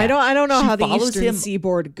something. Yeah. I don't know She how the follows Eastern him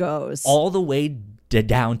Seaboard goes. all the way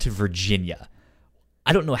down to Virginia.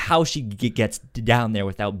 I don't know how she gets down there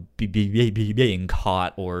without being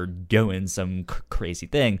caught or doing some crazy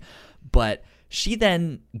thing, but she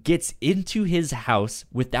then gets into his house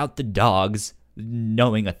without the dogs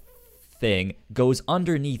knowing a thing, goes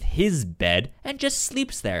underneath his bed, and just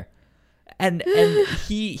sleeps there. And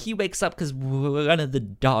he wakes up because one of the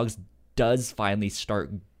dogs does finally start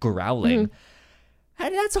growling.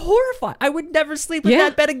 And that's horrifying. I would never sleep in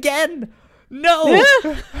that bed again. No.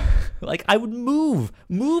 Like, I would move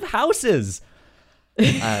houses.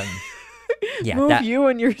 Move you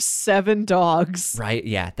and your 7 dogs. Right.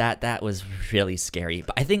 Yeah. That was really scary.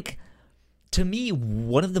 But I think, to me,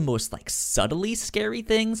 one of the most, like, subtly scary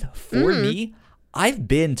things for me, I've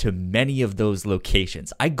been to many of those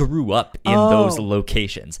locations. I grew up in those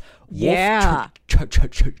locations. Yeah.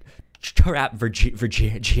 Trap,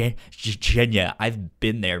 Virginia. I've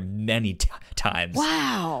been there many times.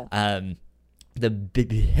 Wow. The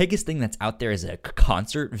biggest thing that's out there is a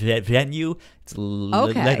concert venue. It's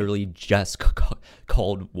literally just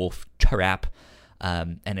called Wolf Trap,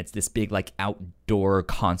 and it's this big, like, outdoor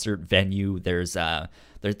concert venue. There's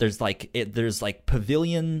like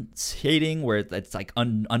pavilion seating where it's like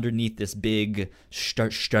underneath this big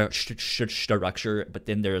structure, but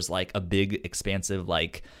then there's, like, a big expansive,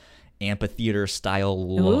 like, amphitheater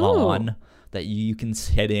style lawn that you can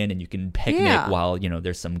sit in and you can picnic while,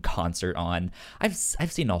 there's some concert on. I've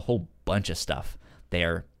seen a whole bunch of stuff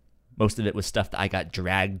there. Most of it was stuff that I got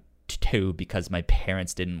dragged to because my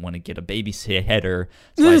parents didn't want to get a babysitter.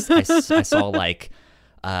 So I saw, like,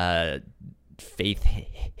 Faith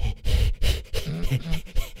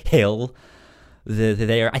Hill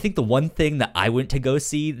there. I think the one thing that I went to go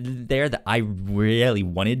see there that I really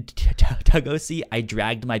wanted to go see, I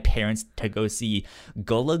dragged my parents to go see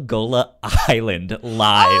Gullah Gullah Island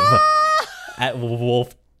live at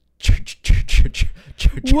Wolf Trap.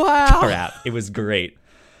 It was great.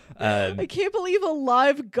 I can't believe a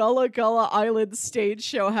live Gullah Gullah Island stage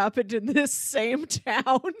show happened in this same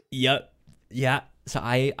town. Yep. Yeah. So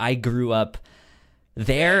I grew up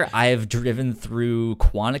there. I've driven through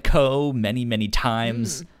Quantico many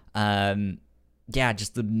times.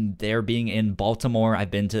 Just there being in Baltimore,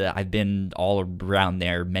 I've been all around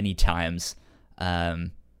there many times.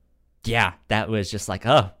 That was just like,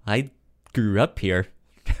 I grew up here.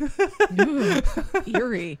 Ooh,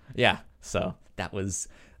 eerie. Yeah, so that was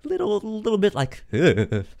a little bit like,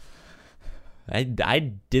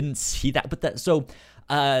 I didn't see that, but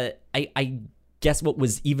I guess what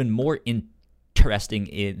was even more interesting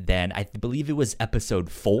then, I believe it was episode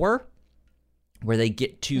 4, where they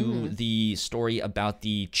get to the story about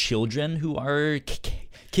the children who are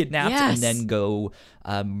kidnapped and then go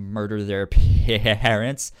murder their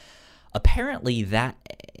parents. Apparently, that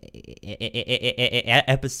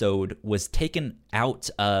episode was taken out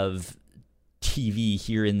of TV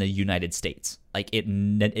here in the United States. Like, it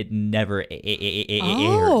never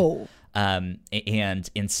aired. And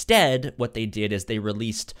instead, what they did is they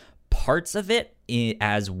released parts of it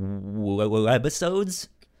as webisodes.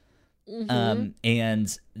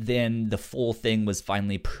 And then the full thing was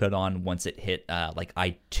finally put on once it hit like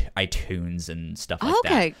iTunes and stuff like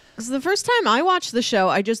that. Okay, because the first time I watched the show,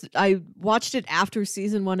 I watched it after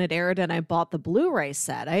season 1 had aired, and I bought the Blu-ray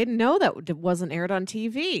set. I didn't know that it wasn't aired on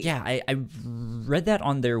TV. Yeah, I read that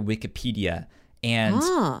on their Wikipedia,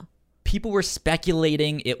 and people were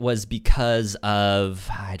speculating it was because of,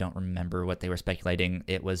 I don't remember what they were speculating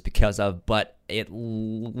it was because of, but that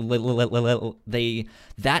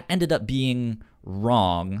ended up being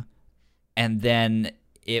wrong. And then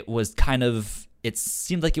it was kind of, it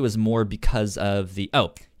seemed like it was more because of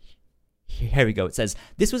here we go. It says,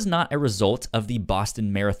 this was not a result of the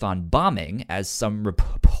Boston Marathon bombing, as some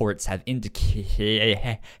reports have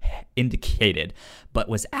indicated, but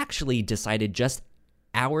was actually decided just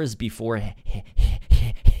hours beforehand,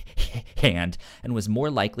 and was more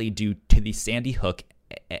likely due to the Sandy Hook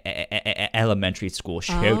elementary school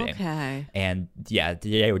shooting. Okay. And yeah,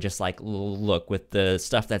 they were just like, look, with the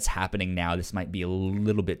stuff that's happening now, this might be a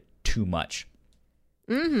little bit too much.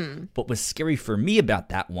 What was scary for me about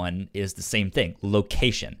that one is the same thing,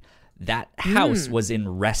 location. That house was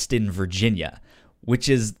in Reston, Virginia, which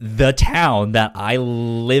is the town that I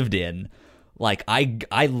lived in. Like I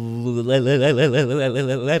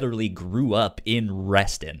literally grew up in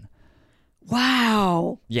Reston.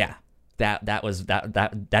 Wow. Yeah. That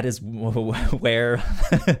is where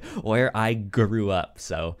I grew up.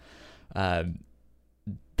 So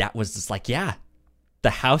that was just like, yeah,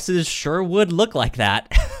 the houses sure would look like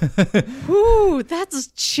that. Ooh, that's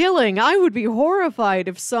chilling. I would be horrified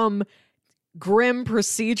if some grim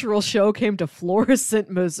procedural show came to Florissant,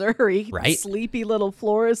 Missouri. Right? Sleepy little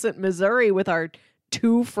Florissant, Missouri with our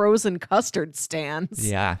 2 frozen custard stands.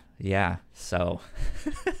 Yeah. So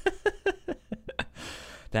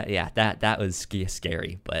that was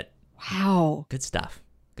scary, but wow. Good stuff.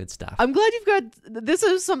 I'm glad you've got, this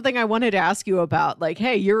is something I wanted to ask you about. Like,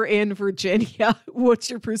 hey, you're in Virginia. What's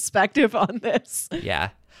your perspective on this? Yeah.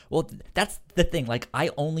 Well, that's the thing. Like, I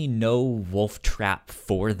only know Wolf Trap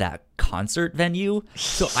for that concert venue,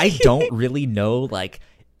 so I don't really know, like,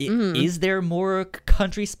 is there more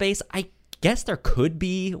country space? I guess there could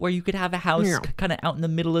be where you could have a house kind of out in the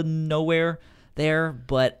middle of nowhere there,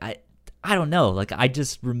 but I don't know. Like, I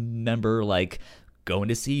just remember, like, going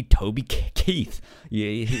to see Toby Keith,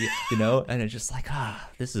 you know, and it's just like,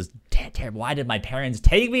 this is terrible. Why did my parents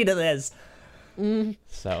take me to this?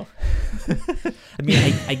 So, I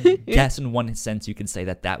mean, I guess in one sense you can say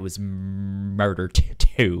that was murder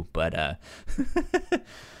too, but yeah,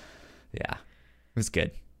 it was good.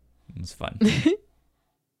 It was fun.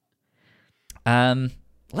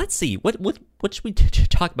 Let's see what should we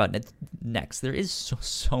talk about next? There is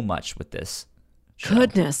so much with this show.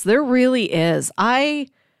 Goodness, there really is.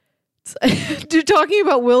 Talking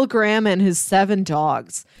about Will Graham and his 7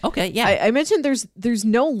 dogs. Okay, yeah. I mentioned there's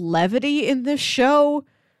no levity in this show.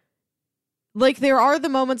 Like, there are the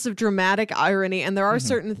moments of dramatic irony, and there are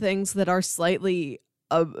certain things that are slightly,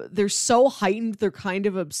 they're so heightened, they're kind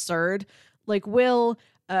of absurd. Like Will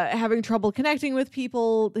having trouble connecting with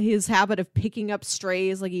people, his habit of picking up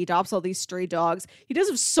strays, like he adopts all these stray dogs. He does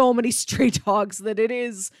have so many stray dogs that it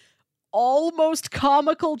is almost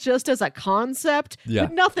comical just as a concept,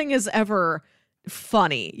 but nothing is ever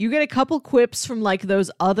funny. You get a couple quips from like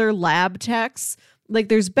those other lab techs. Like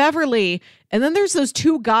there's Beverly, and then there's those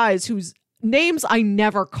 2 guys whose names I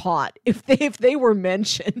never caught if they were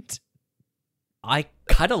mentioned. I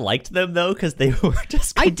kind of liked them though because they were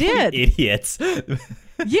just idiots.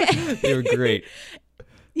 Yeah, they were great.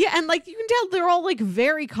 Yeah, and like you can tell they're all like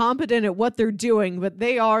very competent at what they're doing, but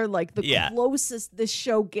they are like the closest this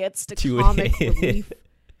show gets to comic relief.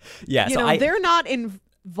 Yeah, you know, they're not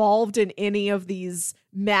involved in any of these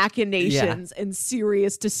machinations and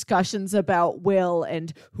serious discussions about Will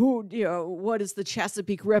and who, you know, what does the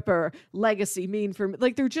Chesapeake Ripper legacy mean for me?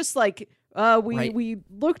 Like they're just like, we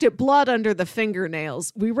looked at blood under the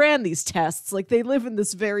fingernails. We ran these tests. Like they live in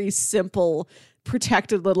this very simple,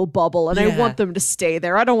 protected little bubble, and I want them to stay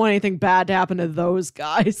there. I don't want anything bad to happen to those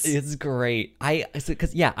guys. It's great. I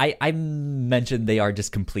mentioned they are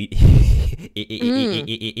just complete idiots,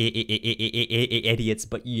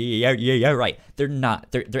 but yeah, right. They're not.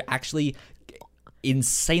 They're actually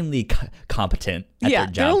insanely competent at their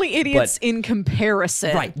job. They're only idiots in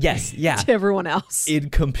comparison. Right, yes, yeah. To everyone else. In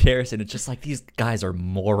comparison, it's just like these guys are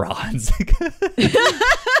morons.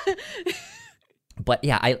 But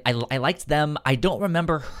yeah, I liked them. I don't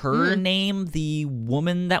remember her name, the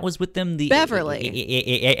woman that was with them. The Beverly.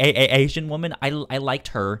 Asian woman. I liked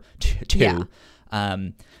her too. Yeah.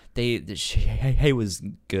 She was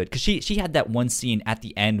good because she had that one scene at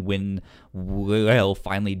the end when Will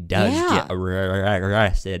finally does get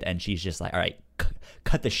arrested, and she's just like, all right,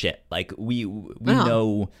 cut the shit. Like we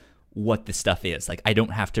know what the stuff is. Like I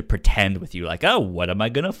don't have to pretend with you like, oh, what am I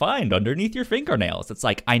gonna find underneath your fingernails? It's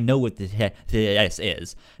like I know what this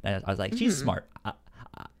is. And I was like, she's smart.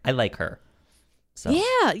 I like her. So.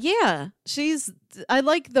 Yeah. I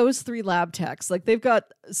like those 3 lab techs. Like they've got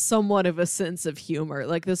somewhat of a sense of humor.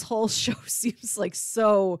 Like this whole show seems like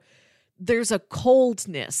there's a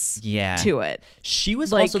coldness to it. She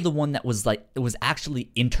was also the one that was like, was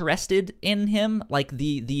actually interested in him. Like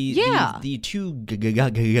the 2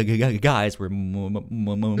 guys were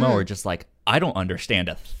more just like, I don't understand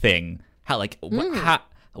a thing. How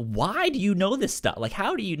why do you know this stuff? Like,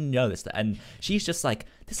 how do you know this stuff? And she's just like,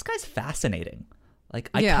 this guy's fascinating. Like,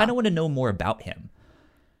 I kind of want to know more about him.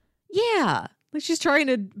 Yeah. Like she's trying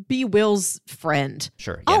to be Will's friend.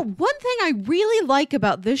 Sure. Yeah. Oh, one thing I really like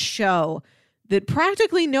about this show that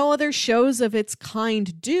practically no other shows of its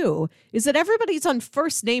kind do is that everybody's on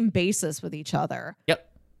first name basis with each other. Yep.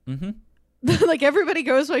 Like everybody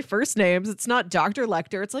goes by first names. It's not Dr.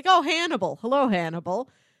 Lecter. It's like, oh, Hannibal. Hello, Hannibal.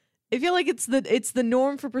 I feel like it's the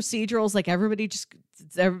norm for procedurals. Like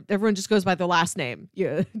everyone just goes by their last name.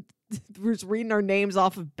 Yeah, we're just reading our names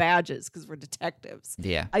off of badges because we're detectives.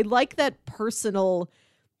 Yeah, I like that personal,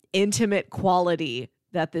 intimate quality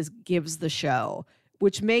that this gives the show,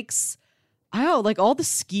 which makes like all the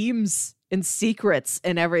schemes and secrets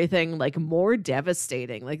and everything like more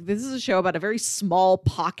devastating. Like this is a show about a very small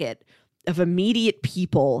pocket of immediate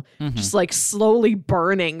people just like slowly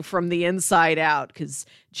burning from the inside out because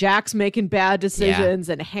Jack's making bad decisions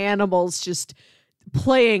and Hannibal's just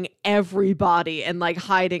playing everybody and like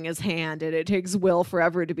hiding his hand, and it takes Will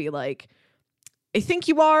forever to be like, I think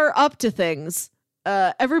you are up to things.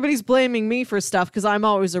 Everybody's blaming me for stuff because I'm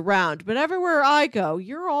always around, but everywhere I go,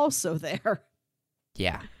 you're also there.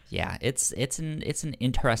 Yeah. It's an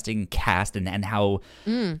interesting cast and how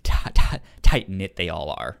tight knit they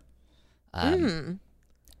all are.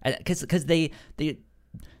 Because they're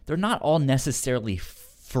not all necessarily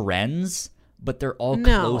friends, but they're all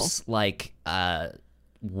close, like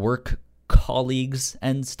work colleagues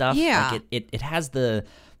and stuff. Yeah, like it has the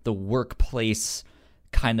workplace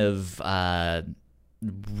kind of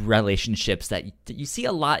relationships that you see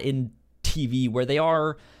a lot in TV, where they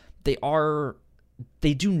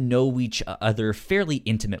do know each other fairly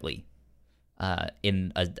intimately.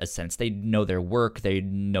 In a sense, they know their work, they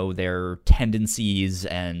know their tendencies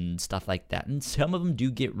and stuff like that, and some of them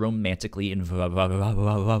do get romantically involved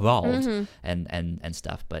and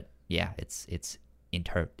stuff. But yeah, it's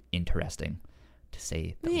interesting to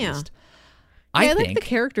say the least. I like the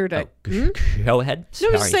character. Go ahead. No,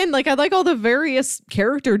 I'm just saying, like, I like all the various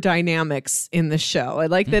character dynamics in the show. I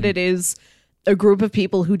like that it is a group of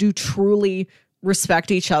people who do truly respect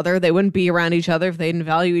each other. They wouldn't be around each other if they didn't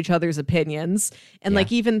value each other's opinions. And like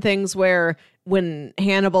even things where when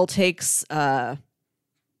Hannibal takes I'm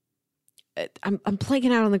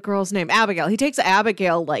blanking out on the girl's name, Abigail. He takes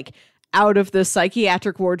Abigail like out of the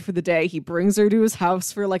psychiatric ward for the day. He brings her to his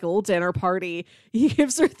house for like a little dinner party. He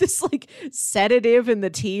gives her this like sedative in the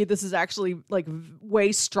tea. This is actually like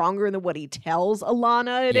way stronger than what he tells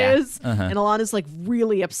Alana it is. And Alana's like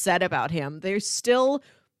really upset about him. They're still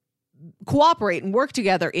cooperate and work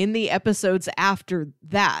together in the episodes after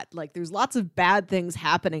that. Like there's lots of bad things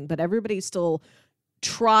happening, but everybody still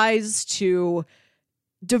tries to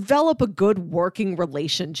develop a good working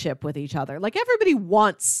relationship with each other. Like everybody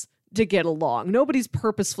wants to get along. Nobody's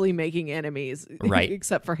purposefully making enemies, right?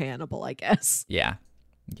 Except for Hannibal, I guess. Yeah.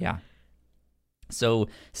 So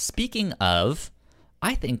speaking of,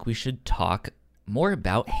 I think we should talk more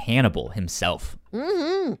about Hannibal himself.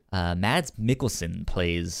 Mads Mikkelsen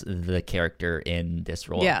plays the character in this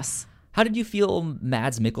role. Yes. How did you feel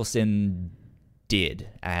Mads Mikkelsen did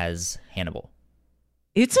as Hannibal?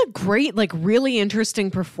 It's a great, like, really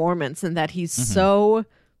interesting performance in that he's so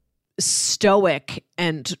stoic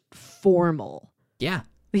and formal. Yeah.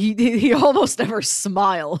 He almost never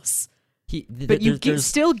smiles. But you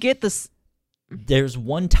still get this. There's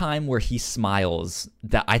one time where he smiles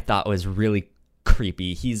that I thought was really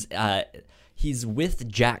creepy. He's with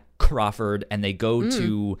Jack Crawford and they go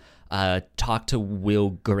to talk to Will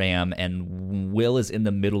Graham, and Will is in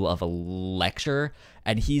the middle of a lecture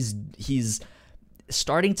and he's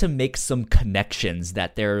starting to make some connections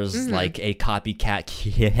that there's like a copycat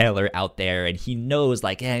killer out there, and he knows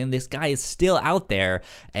like, hey, this guy is still out there.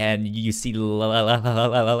 And you see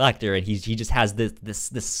Lecter, and he just has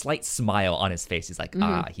this slight smile on his face. He's like,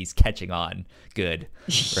 he's catching on, good,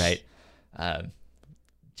 right?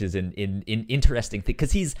 Which is an interesting thing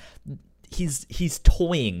because he's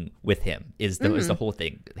toying with him is the whole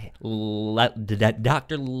thing.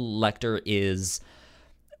 Dr. Lecter is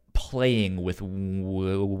playing with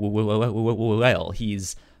Will.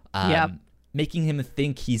 He's making him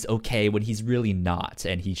think he's okay when he's really not,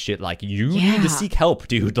 and he should like, you need to seek help,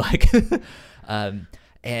 dude. Like,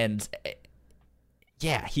 and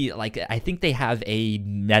yeah, he like, I think they have a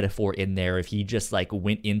metaphor in there. If he just like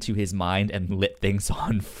went into his mind and lit things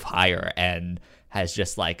on fire and has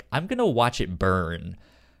just like, I'm gonna watch it burn.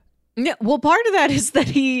 Yeah, well, part of that is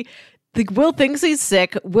that Will thinks he's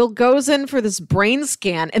sick. Will goes in for this brain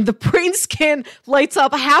scan, and the brain scan lights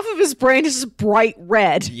up. Half of his brain is just bright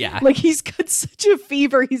red. Yeah. Like he's got such a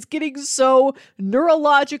fever. He's getting so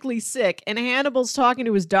neurologically sick. And Hannibal's talking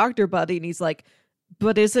to his doctor buddy, and he's like,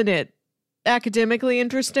 but isn't it academically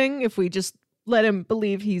interesting if we just let him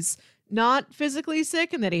believe he's not physically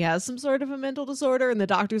sick and that he has some sort of a mental disorder? And the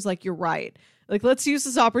doctor's like, you're right. Like, let's use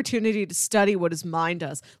this opportunity to study what his mind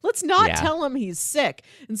does. Let's not tell him he's sick.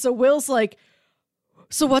 And so Will's like,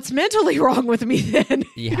 so what's mentally wrong with me then?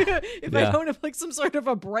 If I don't have like some sort of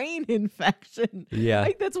a brain infection. Yeah. I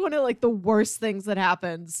think that's one of like the worst things that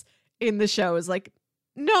happens in the show is like,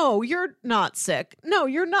 No, you're not sick. No,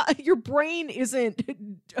 you're not. Your brain isn't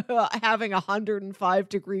having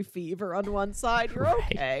 105-degree fever on one side. You're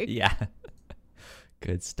Right. okay. Yeah.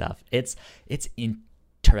 Good stuff. It's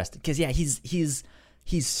interesting because he's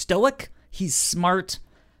stoic, he's smart,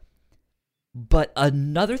 but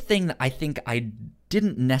another thing that I think I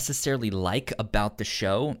didn't necessarily like about the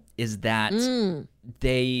show is that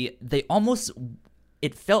they almost,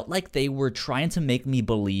 it felt like they were trying to make me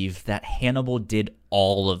believe that Hannibal did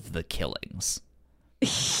all of the killings.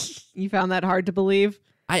 You found that hard to believe?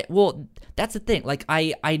 Well, that's the thing. Like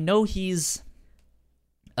I know he's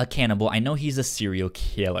a cannibal. I know he's a serial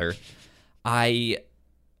killer. I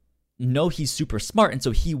know he's super smart, and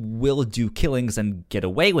so he will do killings and get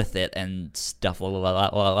away with it and stuff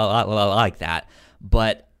like that.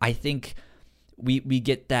 But I think we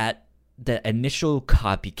get that the initial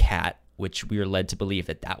copycat, which we were led to believe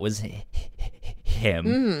that was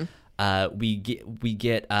him. We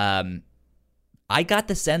get. I got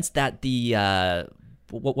the sense that the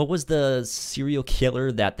what was the serial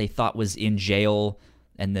killer that they thought was in jail.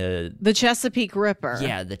 And the Chesapeake Ripper.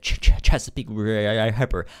 Yeah, the Chesapeake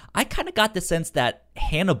Ripper. I kind of got the sense that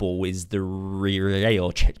Hannibal was the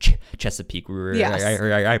real Chesapeake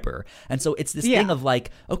Ripper. And so it's this thing of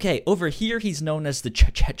like, okay, over here he's known as the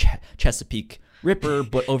Chesapeake Ripper,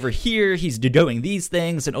 but over here he's doing these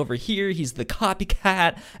things, and over here he's the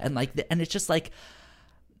copycat, and and it's just like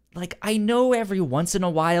I know every once in a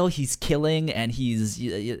while he's killing and he's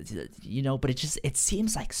but it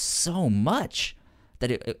seems like so much. That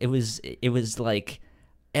it was like,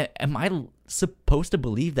 am I supposed to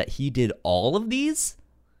believe that he did all of these?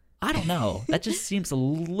 I don't know. That just seems a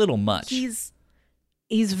little much. He's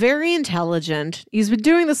very intelligent. He's been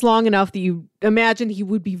doing this long enough that you imagine he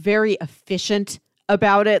would be very efficient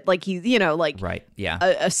about it. Like he's, right, yeah,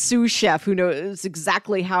 a sous chef who knows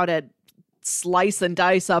exactly how to slice and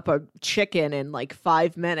dice up a chicken in like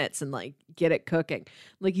 5 minutes and like get it cooking.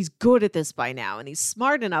 Like he's good at this by now, and he's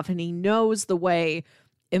smart enough, and he knows the way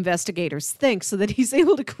investigators think, so that he's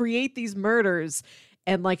able to create these murders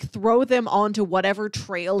and like throw them onto whatever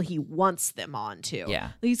trail he wants them onto.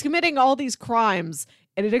 Yeah. He's committing all these crimes,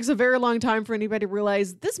 and it takes a very long time for anybody to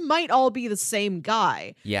realize this might all be the same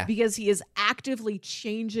guy. Yeah. Because he is actively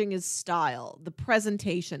changing his style, the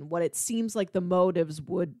presentation, what it seems like the motives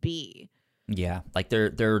would be. Yeah, like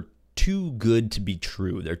they're too good to be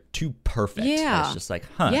true. They're too perfect. Yeah. It's just like,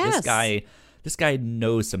 Yes. this guy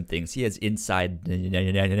knows some things. He has inside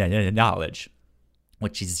knowledge,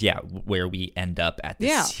 which is where we end up at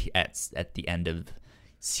at the end of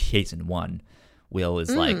season 1. Will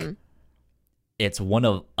is like, it's one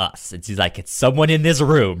of us. He's like, it's someone in this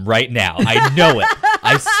room right now. I know it.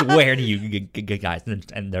 I swear to you guys.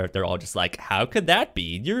 And they're all just like, how could that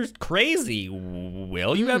be? You're crazy,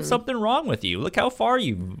 Will. You have something wrong with you. Look how far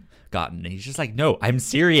you've gotten. And he's just like, no, I'm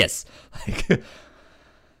serious. Like,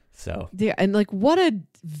 so. Yeah, and like what a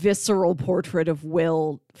visceral portrait of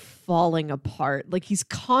Will falling apart. Like he's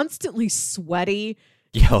constantly sweaty.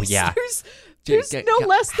 Oh, yeah. There's no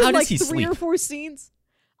less than like 3 sleep? or 4 scenes.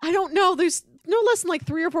 I don't know. There's no less than like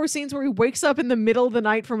 3 or 4 scenes where he wakes up in the middle of the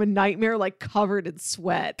night from a nightmare, like covered in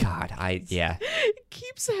sweat. God, It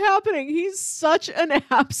keeps happening. He's such an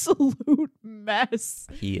absolute mess.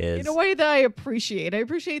 He is. In a way that I appreciate. I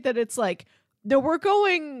appreciate that it's like, no, we're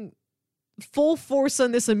going full force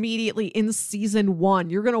on this immediately in season 1.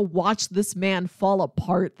 You're going to watch this man fall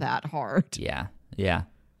apart that hard. Yeah. Yeah.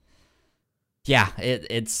 Yeah.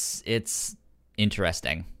 It's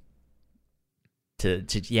interesting.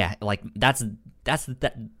 Like that's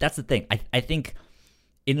the thing. I think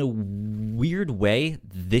in a weird way,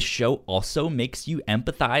 this show also makes you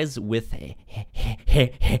empathize with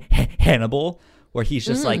Hannibal, where he's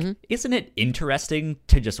just like, isn't it interesting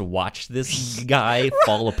to just watch this guy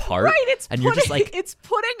fall apart? Right, you're just like, it's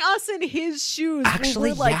putting us in his shoes.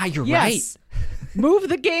 Actually, like, you're yes, right. Move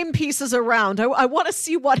the game pieces around. I want to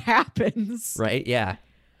see what happens. Right, yeah.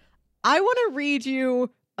 I want to read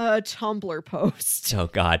you a Tumblr post. Oh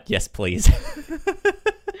God, yes, please.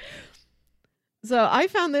 So I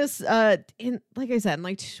found this in, like I said, in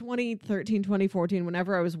like 2013, 2014,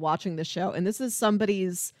 whenever I was watching the show. And this is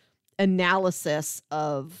somebody's analysis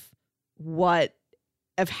of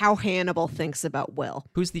how Hannibal thinks about Will.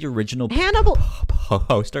 Who's the original Hannibal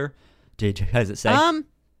poster? Does it say?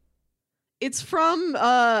 It's from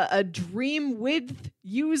a Dreamwidth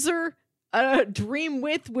user.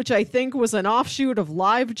 Dreamwidth, which I think was an offshoot of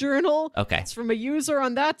LiveJournal. Okay. It's from a user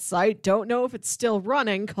on that site. Don't know if it's still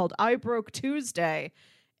running, called I Broke Tuesday.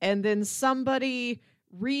 And then somebody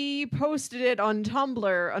reposted it on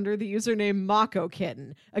Tumblr under the username Mako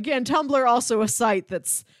Kitten. Again, Tumblr also a site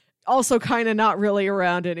that's also kind of not really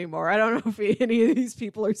around anymore. I don't know if any of these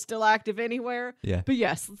people are still active anywhere. Yeah. But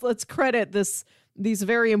yes, let's credit these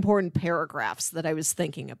very important paragraphs that I was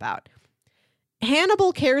thinking about.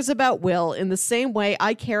 Hannibal cares about Will in the same way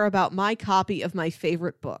I care about my copy of my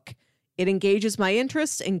favorite book. It engages my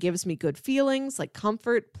interests and gives me good feelings like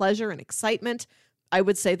comfort, pleasure, and excitement. I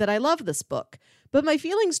would say that I love this book, but my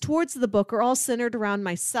feelings towards the book are all centered around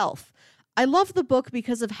myself. I love the book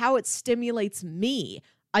because of how it stimulates me.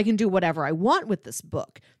 I can do whatever I want with this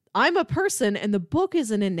book. I'm a person and the book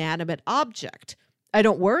is an inanimate object. I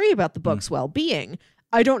don't worry about the book's well-being.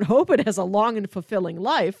 I don't hope it has a long and fulfilling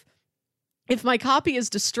life. If my copy is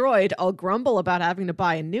destroyed, I'll grumble about having to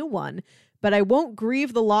buy a new one, but I won't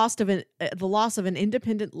grieve the loss of an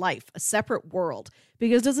independent life, a separate world,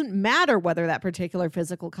 because it doesn't matter whether that particular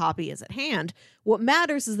physical copy is at hand. What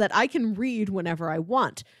matters is that I can read whenever I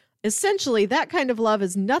want. Essentially, that kind of love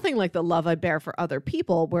is nothing like the love I bear for other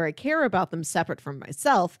people, where I care about them separate from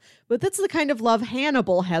myself, but that's the kind of love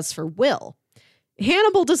Hannibal has for Will.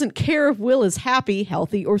 Hannibal doesn't care if Will is happy,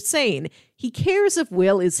 healthy, or sane. He cares if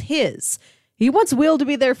Will is his. He wants Will to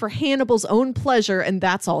be there for Hannibal's own pleasure, and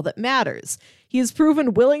that's all that matters. He has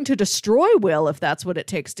proven willing to destroy Will if that's what it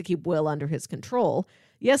takes to keep Will under his control.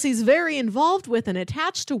 Yes, he's very involved with and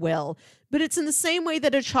attached to Will, but it's in the same way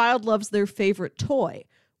that a child loves their favorite toy.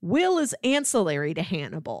 Will is ancillary to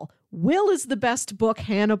Hannibal. Will is the best book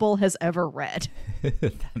Hannibal has ever read.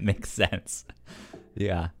 That makes sense.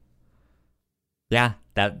 Yeah.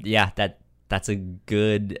 That's a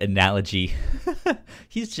good analogy.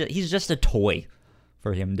 He's just a toy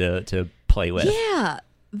for him to play with. Yeah.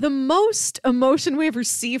 The most emotion we ever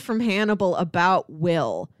see from Hannibal about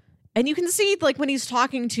Will. And you can see, like, when he's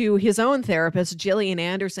talking to his own therapist, Gillian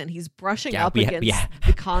Anderson, he's brushing up against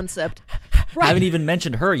the concept. Right. I haven't even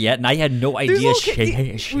mentioned her yet, and I had no idea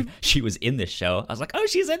she was in this show. I was like, oh,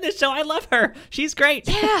 she's in this show. I love her. She's great.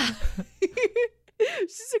 Yeah.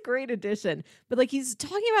 She's a great addition. But, like, he's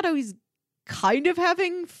talking about how he's kind of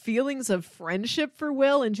having feelings of friendship for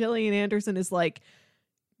Will, and Gillian Anderson is like,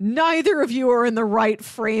 neither of you are in the right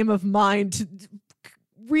frame of mind to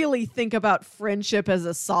really think about friendship as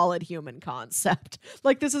a solid human concept.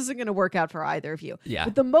 Like, this isn't going to work out for either of you. Yeah.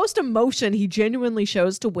 But the most emotion he genuinely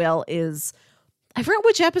shows to Will is, I forget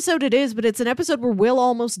which episode it is, but it's an episode where Will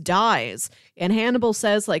almost dies. And Hannibal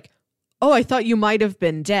says, like, oh, I thought you might have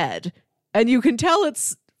been dead. And you can tell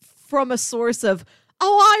it's from a source of,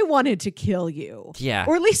 oh, I wanted to kill you. Yeah.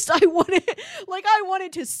 Or at least I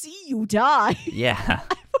wanted to see you die. Yeah.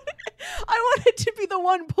 I wanted to be the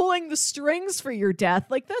one pulling the strings for your death.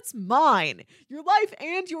 Like, that's mine. Your life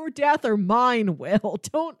and your death are mine, Will.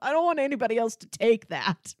 I don't want anybody else to take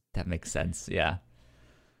that. That makes sense, yeah.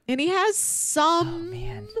 And he has some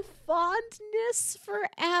fondness for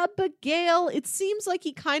Abigail. It seems like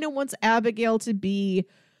he kind of wants Abigail to be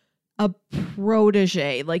a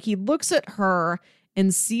protege. Like, he looks at her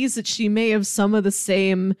and sees that she may have some of the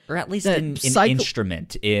same... Or at least an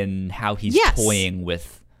instrument in how he's toying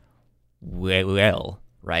with Will,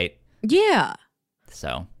 right? Yeah.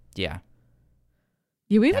 So, yeah.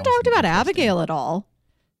 You even talked about Abigail at all.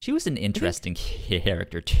 She was an interesting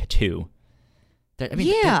character, too.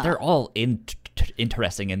 They're all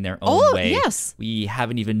interesting in their own way. Yes. We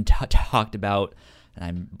haven't even talked about, and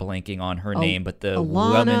I'm blanking on her name, but the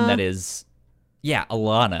woman that is... Yeah,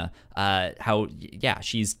 Alana.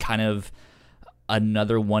 She's kind of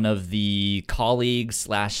another one of the colleagues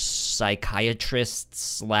 /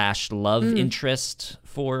 psychiatrists / love interest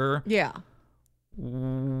for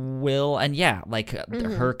Will. And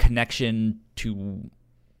her connection to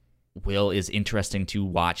Will is interesting to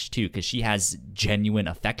watch too, because she has genuine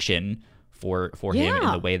affection for him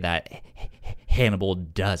in the way that Hannibal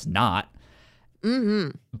does not.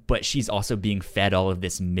 Mm-hmm. But she's also being fed all of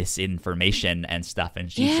this misinformation and stuff,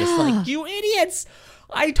 and she's just like, you idiots,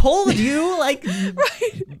 I told you. Like,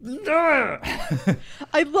 right.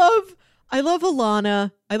 I love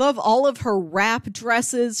Alana. I love all of her rap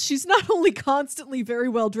dresses. She's not only constantly very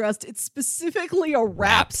well dressed, it's specifically a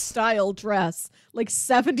rap style dress, like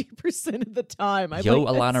 70% of the time. I like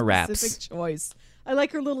Alana that specific choice. I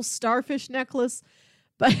like her little starfish necklace,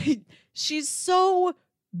 but she's so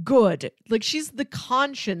good. Like, she's the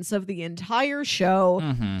conscience of the entire show.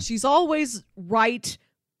 Mm-hmm. She's always right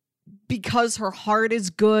because her heart is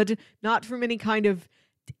good, not from any kind of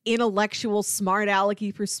intellectual smart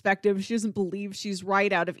alecky perspective. She doesn't believe she's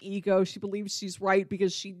right out of ego. She believes she's right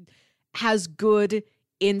because she has good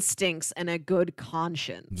instincts and a good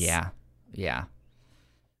conscience. Yeah.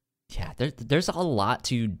 There's a lot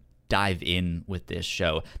to dive in with this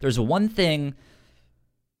show. There's one thing,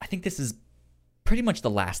 I think this is pretty much the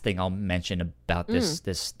last thing I'll mention about this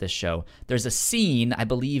show. There's a scene, I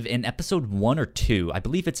believe, in episode 1 or 2. I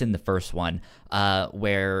believe it's in the first one,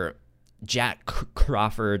 where Jack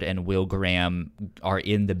Crawford and Will Graham are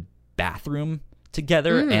in the bathroom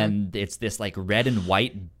together, and it's this like red and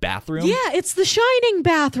white bathroom. Yeah, it's the Shining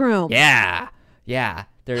bathroom. Yeah.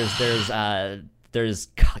 There's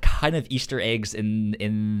kind of Easter eggs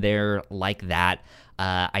in there like that.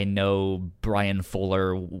 I know Brian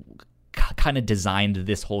Fuller kind of designed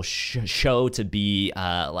this whole show to be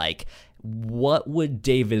like, what would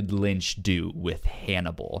David Lynch do with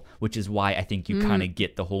Hannibal? Which is why I think you kind of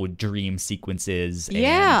get the whole dream sequences.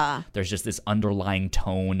 And there's just this underlying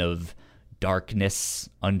tone of darkness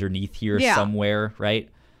underneath here somewhere, right?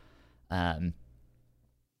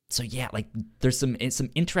 So yeah, like there's some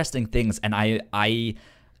interesting things, and I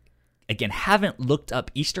again haven't looked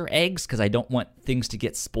up Easter eggs because I don't want things to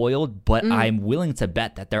get spoiled, but I'm willing to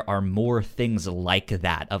bet that there are more things like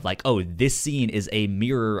that, of like, oh, this scene is a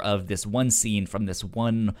mirror of this one scene from this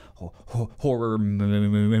one horror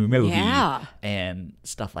movie, and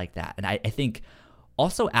stuff like that. And I think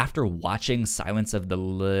also after watching Silence of the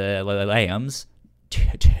Lambs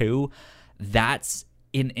 2, that's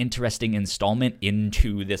an interesting installment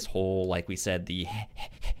into this whole, like we said, the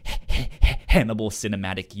Hannibal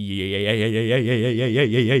cinematic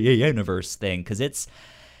universe thing, because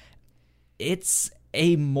it's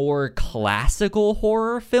a more classical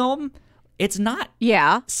horror film. It's not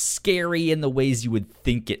scary in the ways you would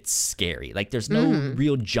think it's scary. Like there's no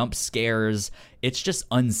real jump scares. It's just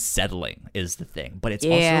unsettling is the thing. But it's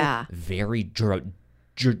also very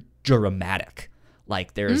dramatic.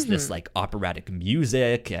 Like there's this like operatic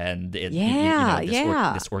music, and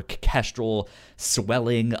this orchestral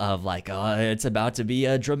swelling of like, it's about to be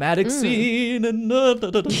a dramatic scene, and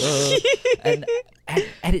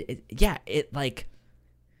it like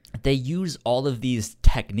they use all of these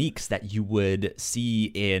techniques that you would see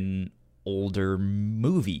in older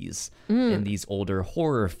movies, in these older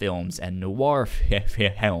horror films and noir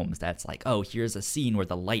films. That's like, oh, here's a scene where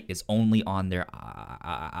the light is only on their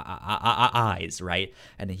eyes, right?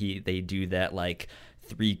 And they do that like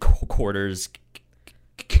 3/4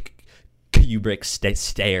 Kubrick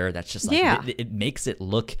stare. That's just like it makes it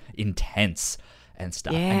look intense and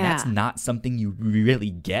stuff. And that's not something you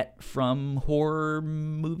really get from horror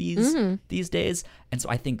movies these days. And so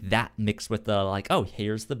I think that mixed with the like, oh,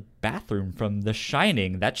 here's the bathroom from The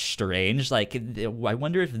Shining. That's strange. Like, I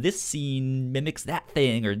wonder if this scene mimics that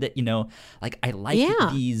thing, or that, like I like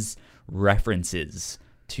these references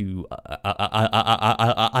to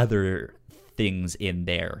other things in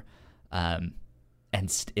there.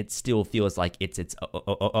 And it still feels like it's its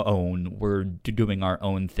own. We're doing our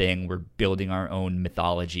own thing. We're building our own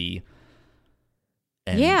mythology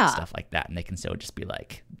and stuff like that. And they can still just be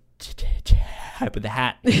like, type of the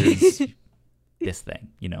hat is this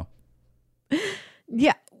thing,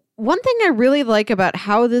 Yeah. One thing I really like about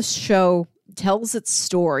how this show tells its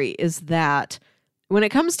story is that when it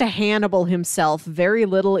comes to Hannibal himself, very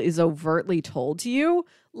little is overtly told to you.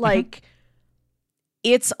 Like,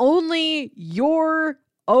 it's only your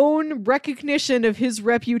own recognition of his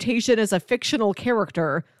reputation as a fictional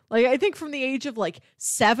character. Like, I think from the age of like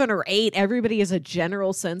 7 or 8, everybody has a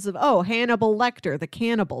general sense of, oh, Hannibal Lecter, the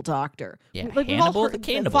cannibal doctor. Yeah, like, Hannibal the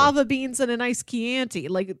cannibal. Fava beans and a nice Chianti.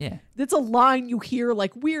 Like, that's a line you hear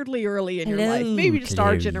like weirdly early in your life. Maybe just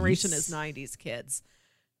our generation as 90s kids.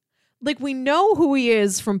 Like, we know who he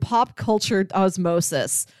is from pop culture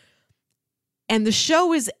osmosis. And the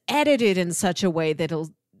show is edited in such a way that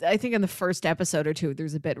I think in the first episode or 2,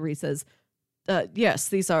 there's a bit where he says, yes,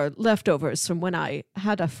 these are leftovers from when I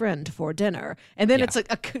had a friend for dinner. And then it's like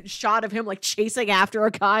a shot of him like chasing after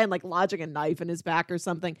a guy and like lodging a knife in his back or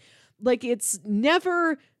something. Like, it's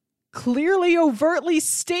never clearly overtly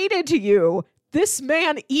stated to you, this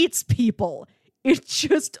man eats people. It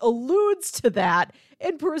just alludes to that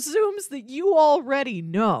and presumes that you already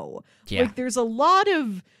know. Yeah. Like, there's a lot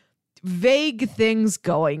of vague things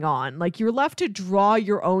going on. Like, you're left to draw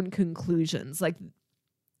your own conclusions. Like,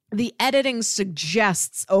 the editing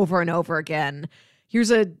suggests over and over again, here's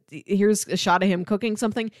a shot of him cooking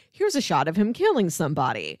something, here's a shot of him killing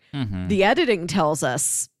somebody. The editing tells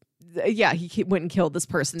us, he went and killed this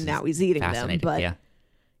person, now he's eating them. But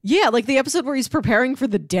like the episode where he's preparing for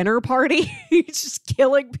the dinner party, he's just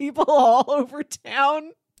killing people all over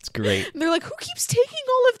town. It's great. And they're like, who keeps taking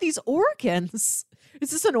all of these organs? Is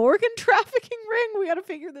this an organ trafficking ring? We got to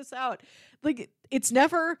figure this out. Like, it's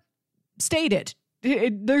never stated.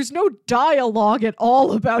 There's no dialogue at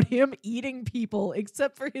all about him eating people,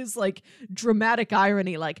 except for his like dramatic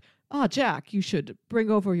irony. Like, Jack, you should bring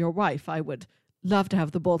over your wife. I would love to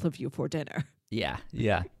have the both of you for dinner. Yeah.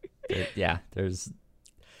 There's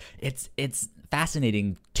it's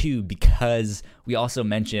fascinating too, because we also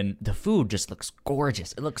mentioned the food just looks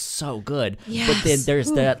gorgeous. It looks so good. Yes. But then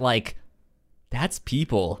there's that, like, that's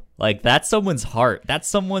people. Like, that's someone's heart. That's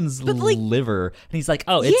someone's liver. And he's like,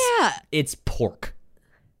 oh, it's pork.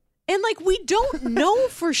 And, like, we don't know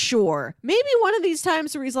for sure. Maybe one of these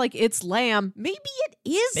times where he's like, it's lamb. Maybe it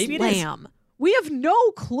is lamb. We have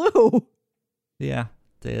no clue. Yeah.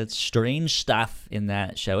 It's strange stuff in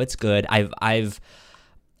that show. It's good. I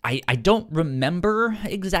don't remember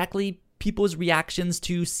exactly people's reactions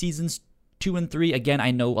to seasons 2 and 3. Again,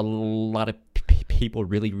 I know a lot of people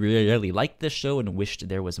really, really liked this show and wished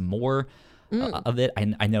there was more of it.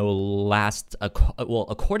 I know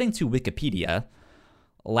according to Wikipedia,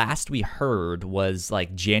 last we heard was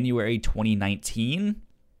like January 2019,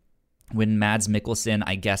 when Mads Mikkelsen,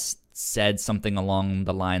 I guess, said something along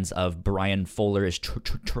the lines of Brian Fuller is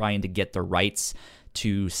trying to get the rights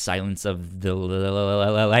to Silence of the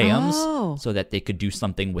Lambs so that they could do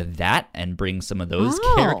something with that and bring some of those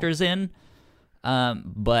characters in.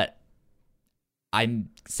 But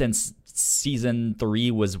since season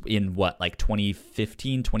 3 was in like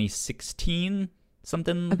 2015, 2016,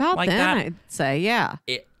 something about like then, that. I'd say, yeah.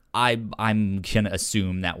 I'm gonna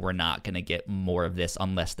assume that we're not gonna get more of this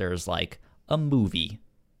unless there's like a movie.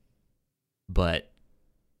 But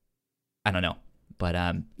I don't know. But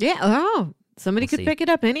somebody could pick it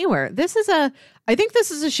up anywhere. I think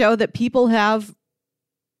this is a show that people have,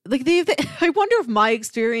 like, I wonder if my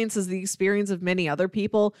experience is the experience of many other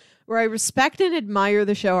people, where I respect and admire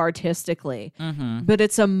the show artistically, but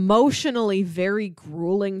it's emotionally very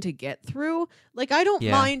grueling to get through. Like, I don't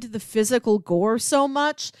mind the physical gore so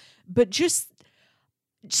much, but just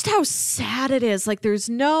how sad it is. Like, there's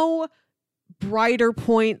no brighter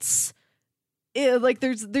points. Like,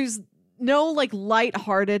 there's no, like,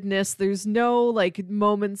 lightheartedness. There's no, like,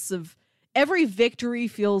 moments of, every victory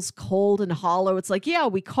feels cold and hollow. It's like, yeah,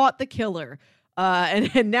 we caught the killer.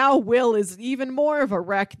 And now Will is even more of a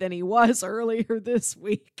wreck than he was earlier this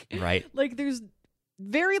week. Right. Like, there's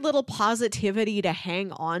very little positivity to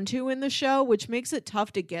hang on to in the show, which makes it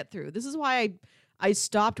tough to get through. This is why I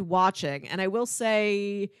stopped watching. And I will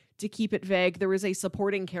say, to keep it vague, there is a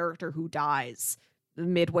supporting character who dies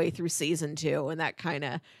midway through season 2. And that kind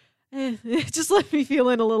of, it just left me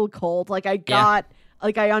feeling a little cold. Like, I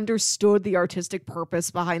understood the artistic purpose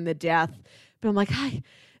behind the death, but I'm like,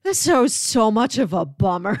 this show's so much of a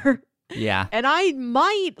bummer. Yeah. And I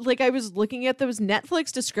was looking at those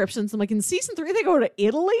Netflix descriptions. I'm like, in season 3, they go to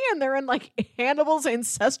Italy and they're in, like, Hannibal's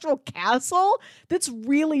ancestral castle. That's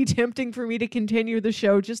really tempting for me to continue the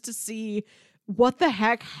show just to see what the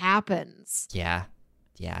heck happens. Yeah.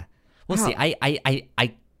 Yeah. We'll see.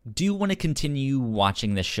 I do want to continue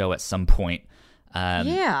watching this show at some point.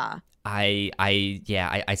 I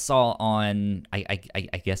saw on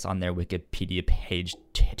I guess on their Wikipedia page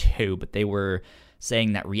too, but they were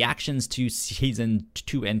saying that reactions to season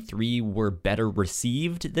 2 and 3 were better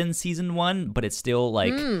received than season 1, but it's still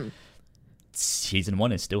like season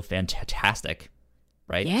 1 is still fantastic,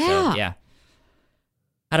 right? Yeah. So, yeah.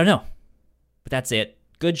 I don't know, but that's it.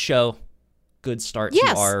 Good show. Good start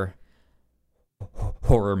to our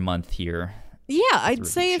horror month here. Yeah, I'd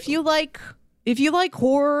say if you like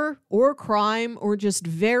horror or crime or just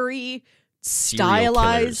very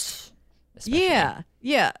stylized, yeah.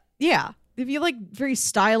 If you like very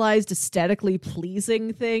stylized, aesthetically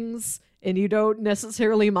pleasing things and you don't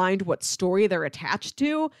necessarily mind what story they're attached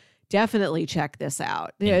to, definitely check this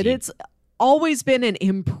out. Indeed. It's always been an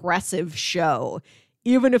impressive show,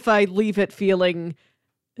 even if I leave it feeling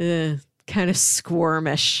kind of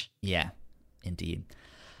squirmish. Yeah, indeed.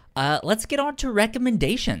 Let's get on to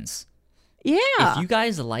recommendations. Yeah. If you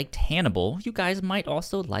guys liked Hannibal, you guys might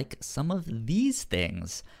also like some of these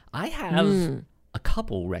things. I have a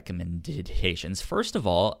couple recommendations. First of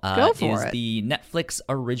all, is the Netflix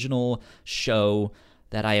original show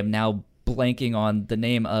that I am now blanking on the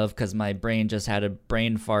name of because my brain just had a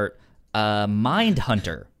brain fart.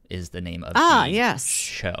 Mindhunter is the name of the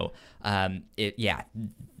show.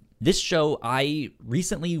 This show, I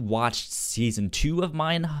recently watched season 2 of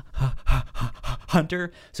Mindhunter,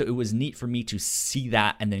 so it was neat for me to see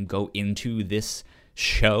that and then go into this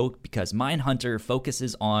show because Mindhunter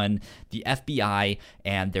focuses on the FBI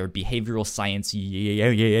and their behavioral science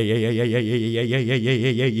unit,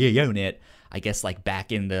 I guess like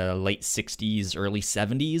back in the late 60s, early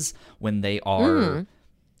 70s, when they are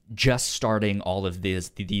just starting all of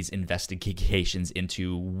these investigations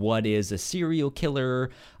into what is a serial killer.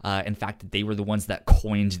 In fact, they were the ones that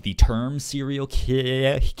coined the term serial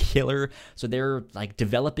killer. So they're like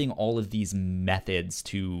developing all of these methods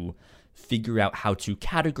to figure out how to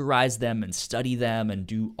categorize them and study them and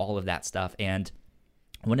do all of that stuff. And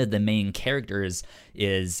one of the main characters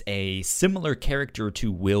is a similar character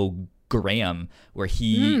to Will Graham, where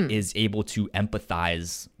he is able to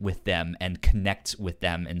empathize with them and connect with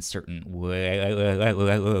them in certain ways.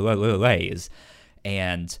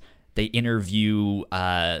 And they interview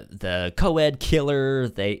the co-ed killer.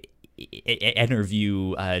 They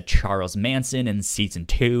interview Charles Manson in season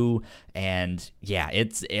 2, and yeah,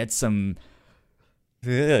 it's some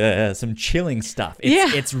chilling stuff.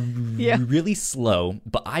 It's really slow,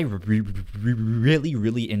 but I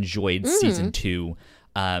really enjoyed season 2.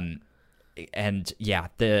 And yeah,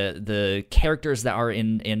 the characters that are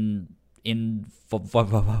involved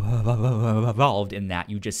in that,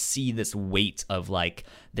 you just see this weight of like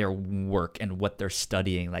their work and what they're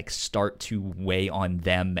studying like start to weigh on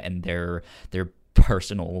them and their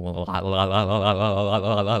personal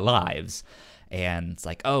lives. And it's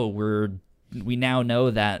like, oh, we now know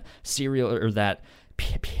that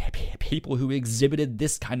people who exhibited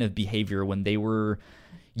this kind of behavior when they were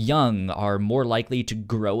young are more likely to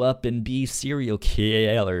grow up and be serial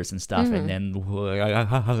killers and stuff. And then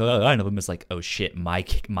one of them is like, oh shit, my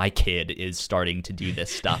kid is starting to do this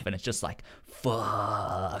stuff, and it's just like,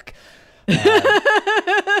 fuck.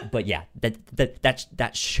 But yeah, that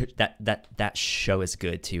show is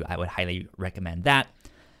good too. I would highly recommend that.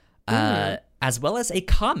 As well as a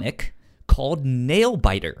comic called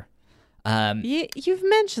Nailbiter. You've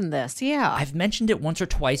mentioned this, yeah. I've mentioned it once or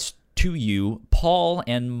twice to you. Paul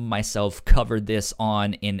and myself covered this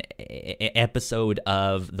on an episode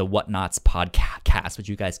of the Whatnots podcast, which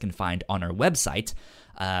you guys can find on our website.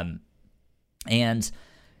 And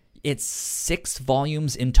it's 6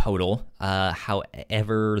 volumes in total.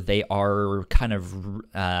 However, they are kind of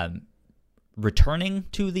returning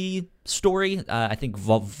to the story. I think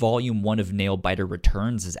volume 1 of Nailbiter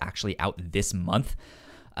Returns is actually out this month.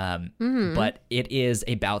 But it is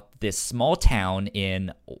about this small town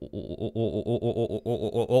in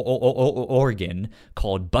Oregon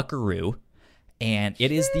called Buckaroo, and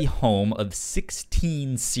it is the home of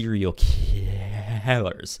 16 serial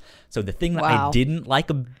killers. So the thing that I didn't like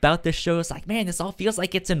about this show is like, man, this all feels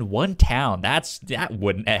like it's in one town. That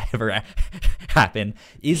wouldn't ever happen,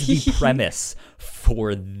 is the premise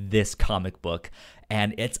for this comic book.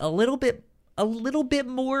 And it's a little bit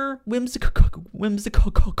more whimsical,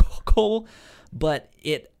 but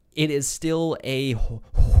it is still a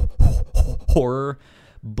horror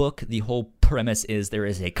book. The whole premise is there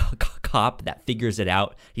is a cop that figures it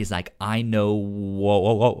out. He's like, I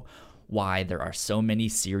know why there are so many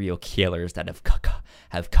serial killers that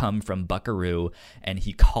have come from Buckaroo, and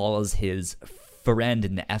he calls his friend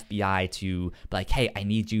in the FBI to be like, hey, I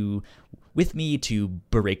need you with me to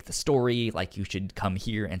break the story. Like, you should come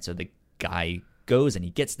here. And so the guy goes and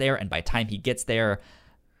he gets there, and by the time he gets there,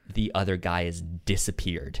 the other guy is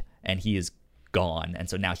disappeared and he is gone. And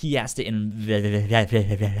so now he has to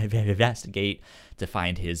investigate to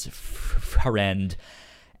find his friend.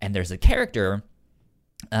 And there's a character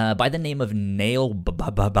by the name of Nailbiter,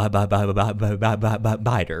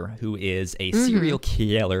 who is a serial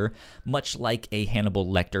killer, much like a Hannibal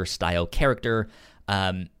Lecter style character,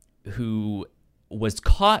 who was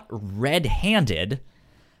caught red-handed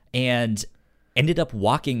and ended up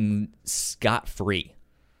walking scot-free,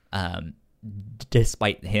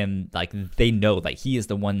 despite him, like, they know, like, he is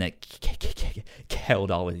the one that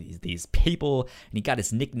killed all of these people, and he got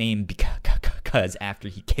his nickname because after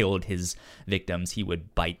he killed his victims, he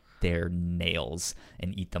would bite their nails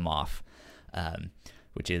and eat them off,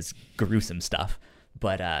 which is gruesome stuff.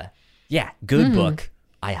 But, yeah, good book.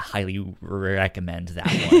 I highly recommend that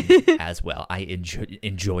one as well. I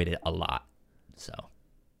enjoyed it a lot, so...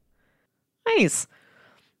 Nice.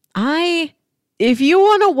 If you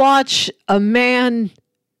want to watch a man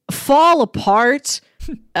fall apart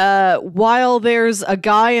while there's a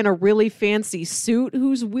guy in a really fancy suit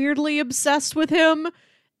who's weirdly obsessed with him,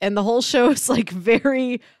 and the whole show is like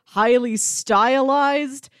very highly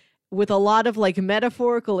stylized with a lot of like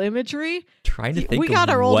metaphorical imagery. Trying to think we got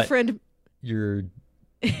of our old what friend you're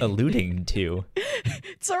alluding to.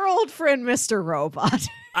 It's our old friend Mr. Robot.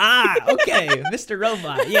 Okay, Mr.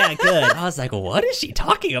 Robot. Yeah, good. I was like, what is she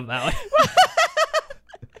talking about?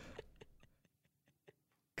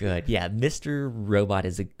 Good. Yeah, Mr. Robot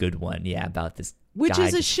is a good one. Yeah, about this which guy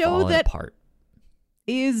is a show that apart.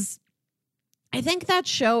 I think that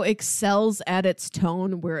show excels at its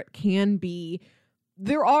tone, where it can be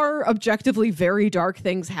there are objectively very dark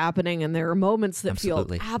things happening, and there are moments that feel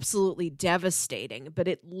absolutely devastating, but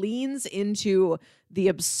it leans into the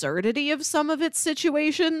absurdity of some of its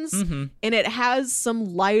situations, and it has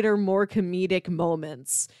some lighter, more comedic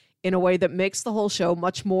moments in a way that makes the whole show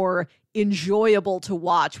much more enjoyable to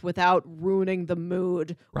watch without ruining the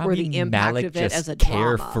mood or the impact of it as a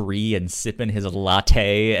drama. Carefree and sipping his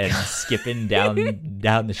latte and skipping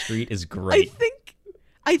down the street is great.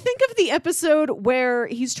 I think of the episode where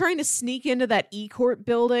he's trying to sneak into that E-Court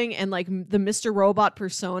building and like the Mr. Robot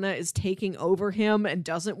persona is taking over him and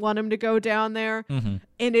doesn't want him to go down there.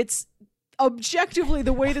 And it's objectively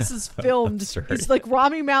the way this is filmed. It's like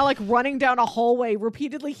Rami Malek running down a hallway,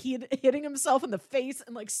 repeatedly hitting himself in the face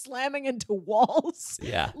and like slamming into walls.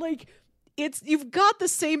 Yeah. Like you've got the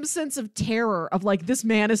same sense of terror of like, this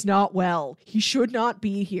man is not well. He should not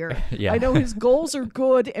be here. Yeah. I know his goals are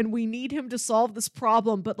good and we need him to solve this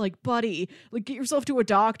problem, but like, buddy, like get yourself to a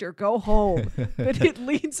doctor, go home. But it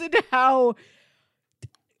leads into how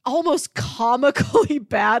almost comically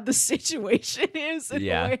bad the situation is in a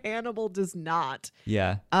way Hannibal does not.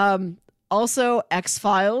 Yeah. Also,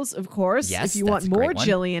 X-Files, of course. Yes, if you want more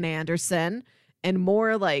Gillian Anderson and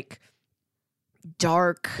more like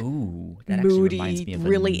dark, moody,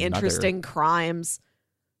 really interesting crimes.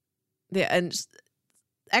 Yeah, and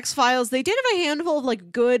X-Files, they did have a handful of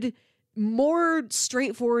like good, more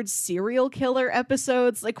straightforward serial killer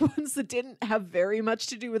episodes, like ones that didn't have very much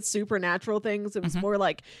to do with supernatural things. It was more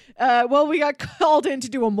like, we got called in to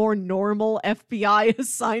do a more normal FBI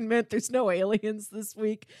assignment. There's no aliens this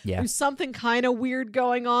week. Yeah. There's something kind of weird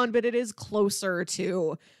going on, but it is closer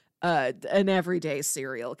to an everyday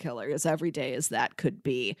serial killer, as everyday as that could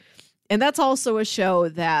be. And that's also a show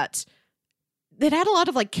that had a lot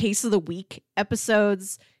of like case of the week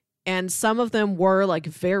episodes, and some of them were like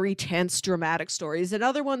very tense, dramatic stories, and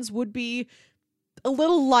other ones would be a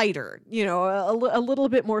little lighter, you know, a little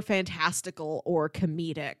bit more fantastical or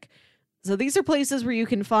comedic. So these are places where you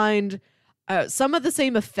can find some of the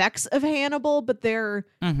same effects of Hannibal, but they're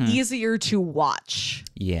easier to watch.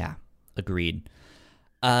 Yeah, agreed.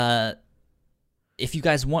 If you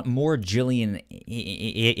guys want more Gillian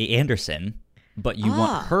Anderson, but you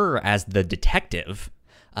want her as the detective,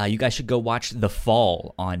 you guys should go watch The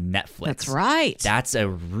Fall on Netflix. That's right. That's a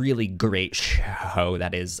really great show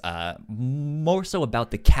that is more so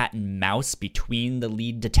about the cat and mouse between the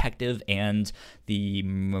lead detective and the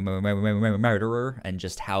murderer, and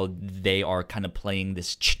just how they are kind of playing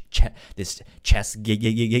this chess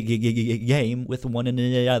game with one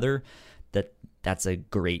another. That's a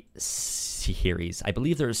great series. I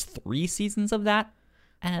believe there's 3 seasons of that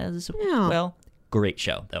as well. Great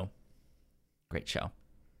show, though. Great show.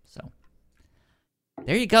 So,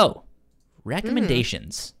 there you go.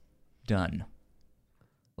 Recommendations. Done.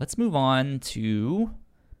 Let's move on to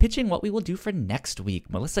pitching what we will do for next week.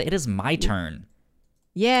 Melissa, it is my turn.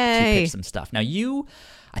 Yay. To pitch some stuff. Now,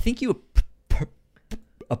 I think you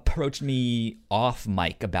approached me off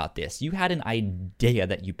mic about this. You had an idea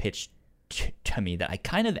that you pitched to me that I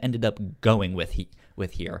kind of ended up going with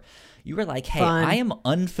here. You were like, hey, I am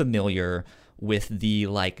unfamiliar with the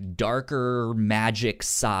like darker magic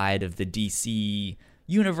side of the DC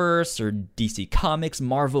universe or DC Comics,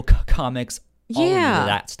 Marvel Comics, all of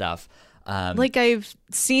that stuff. Like I've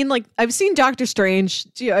seen Doctor Strange.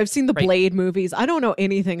 I've seen the Blade movies. I don't know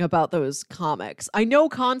anything about those comics. I know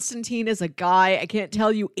Constantine is a guy. I can't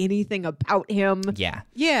tell you anything about him.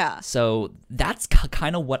 Yeah. So that's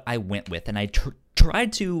kind of what I went with, and I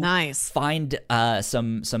tried to find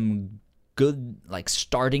some good like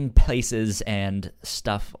starting places and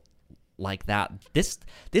stuff like that. This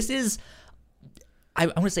is, I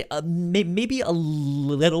want to say maybe a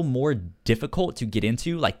little more difficult to get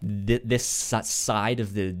into, like this side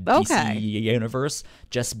of the DC universe,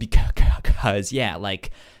 just because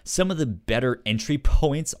like some of the better entry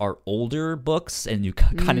points are older books, and you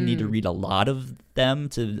kind of need to read a lot of them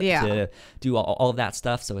to do all of that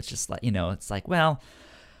stuff. So it's just like, it's like, well,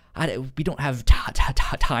 we don't have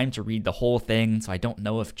time to read the whole thing, so I don't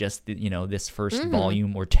know if just this first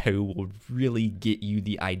volume or 2 will really get you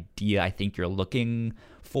the idea I think you're looking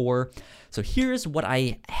for. So here's what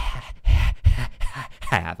I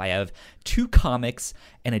have. I have 2 comics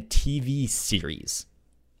and a TV series.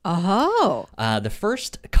 The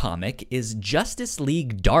first comic is Justice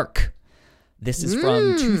League Dark. This is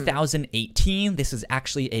from 2018. This is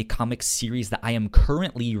actually a comic series that I am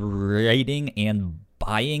currently reading and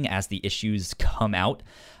buying as the issues come out.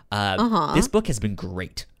 This book has been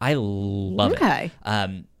great. I love it.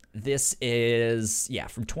 This is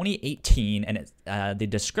from 2018, and it's, the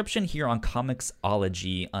description here on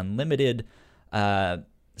Comixology Unlimited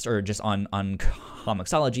or just on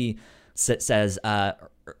Comixology, says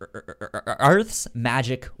Earth's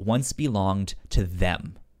magic once belonged to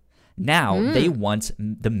them. Now they want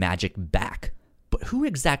the magic back. But who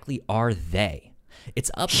exactly are they?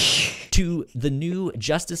 It's up to the new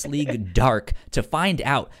Justice League Dark to find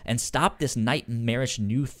out and stop this nightmarish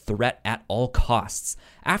new threat at all costs.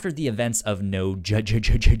 After the events of No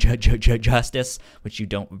Justice, which you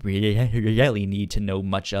don't really need to know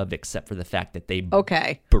much of except for the fact that they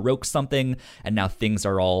broke something and now things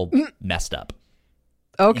are all messed up.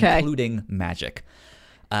 Including magic.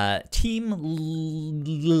 Team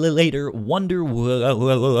later Wonder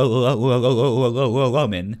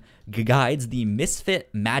Woman guides the misfit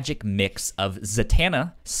magic mix of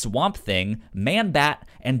Zatanna, Swamp Thing, Man-Bat,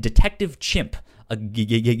 and Detective Chimp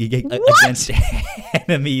against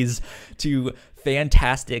enemies to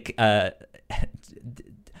fantastic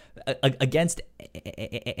against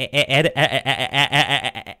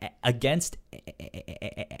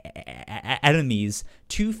enemies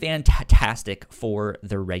too fantastic for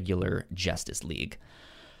the regular Justice League.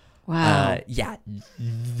 Wow.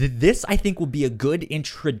 This I think will be a good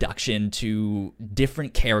introduction to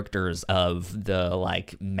different characters of the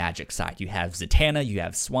like magic side. You have Zatanna, you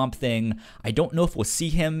have Swamp Thing. I don't know if we'll see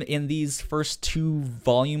him in these first 2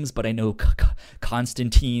 volumes, but I know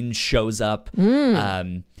Constantine shows up.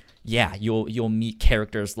 You'll meet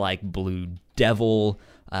characters like Blue Devil,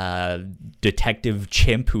 Detective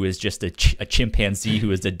Chimp, who is just a chimpanzee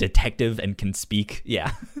who is a detective and can speak.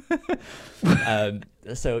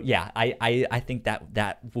 I think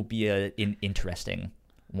that will be an interesting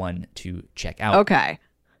one to check out. Okay.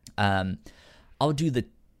 I'll do the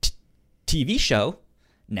TV show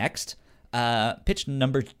next. Pitch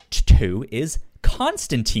number 2 is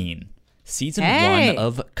Constantine. Season 1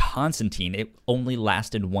 of Constantine. It only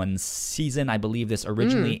lasted 1 season. I believe this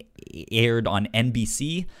originally aired on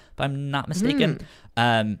NBC, if I'm not mistaken.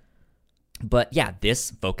 But yeah,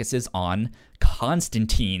 this focuses on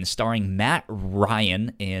Constantine, starring Matt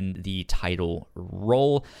Ryan in the title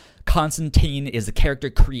role. Constantine is a character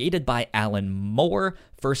created by Alan Moore,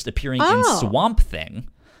 first appearing in Swamp Thing,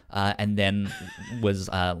 and then was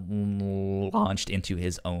launched into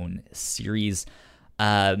his own series.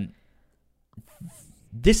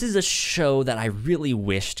 This is a show that I really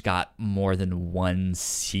wished got more than 1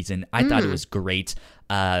 season. I thought it was great.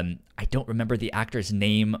 I don't remember the actor's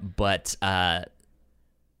name, but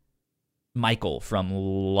Michael from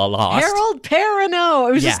Lost. Harold Perrineau.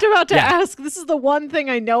 I was just about to ask. This is the one thing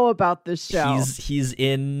I know about this show. He's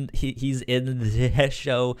in this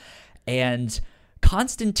show, and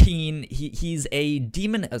Constantine. He's a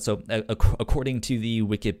demon. So according to the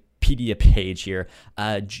Wikipedia page here,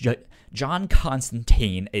 John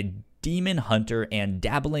Constantine, a demon hunter and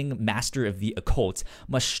dabbling master of the occult,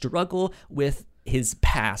 must struggle with his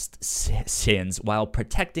past sins while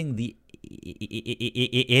protecting the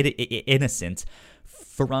innocent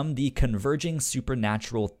from the converging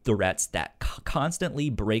supernatural threats that constantly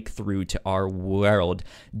break through to our world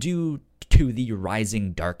due to the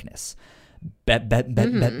rising darkness.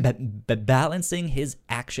 Balancing his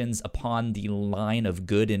actions upon the line of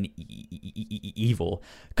good and evil,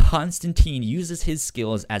 Constantine uses his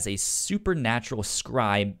skills as a supernatural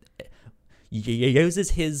scribe. Uses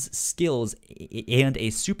his skills and a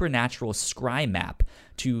supernatural scry map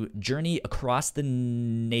to journey across the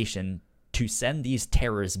nation to send these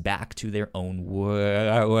terrors back to their own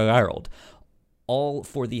world, all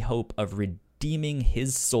for the hope of redeeming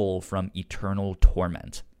his soul from eternal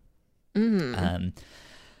torment. I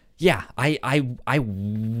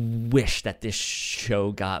wish that this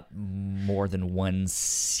show got more than 1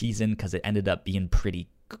 season because it ended up being pretty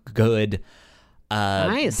good.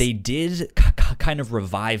 Nice. They did kind of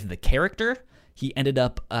revive the character. He ended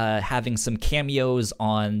up having some cameos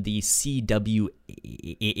on the CW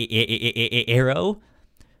Arrow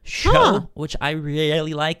show, which I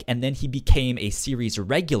really like, and then he became a series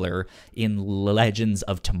regular in Legends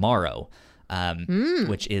of Tomorrow.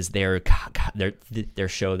 Which is their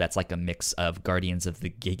show that's like a mix of Guardians of the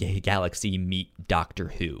Galaxy meet Doctor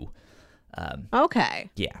Who.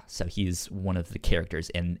 Yeah, so he's one of the characters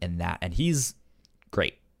in that, and he's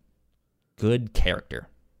great. Good character.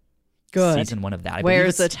 Good. Season 1 of that.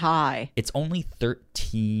 Where's the tie? It's only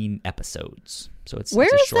 13 episodes, so it's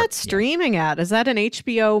Where it's is that streaming at? Is that an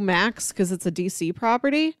HBO Max because it's a DC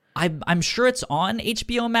property? I'm sure it's on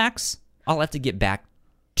HBO Max. I'll have to get back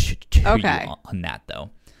to you on that though.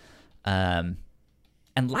 And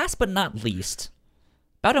last but not least,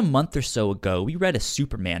 about a month or so ago, we read a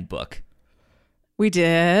Superman book. We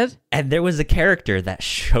did. And there was a character that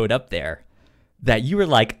showed up there that you were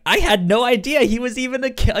like, I had no idea he was even a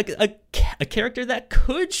a character that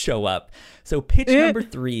could show up. So pitch number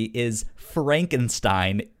 3 is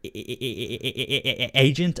Frankenstein,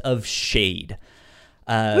 Agent of Shade.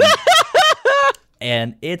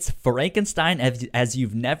 And it's Frankenstein as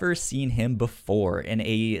you've never seen him before in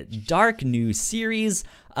a dark new series.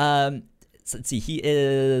 Let's see, he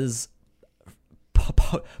is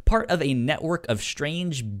part of a network of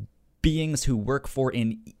strange beings who work for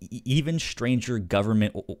an even stranger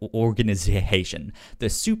government organization, the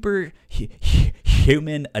Superhuman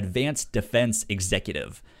Advanced Defense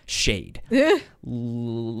Executive, Shade.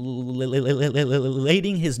 Leading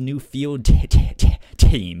his new field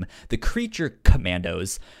team, the Creature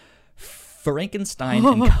Commandos, Frankenstein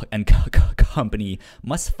and company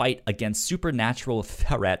must fight against supernatural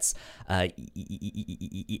threats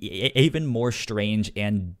even more strange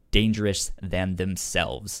and dangerous than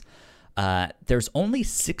themselves. There's only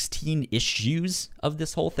 16 issues of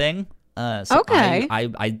this whole thing. So okay.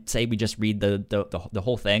 I'd say we just read the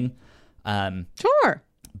whole thing. Sure.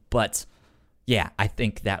 But yeah, I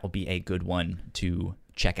think that will be a good one to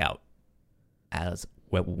check out as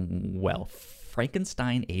well.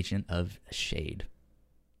 Frankenstein, Agent of Shade.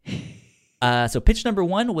 So pitch number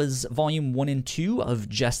 1 was volume 1 and 2 of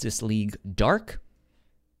Justice League Dark.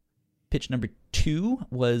 Pitch number 2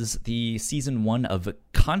 was the season 1 of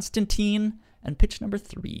Constantine. And pitch number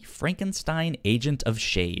 3, Frankenstein, Agent of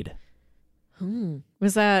Shade.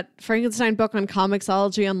 Was that Frankenstein book on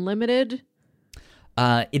Comixology Unlimited?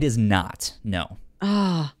 It is not, no.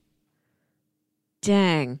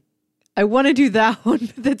 Dang. I want to do that one,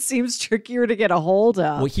 but that seems trickier to get a hold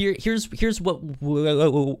of. Well, here's what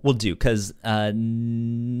we'll do, because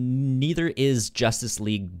neither is Justice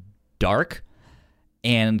League Dark,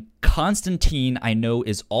 and Constantine, I know,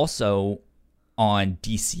 is also on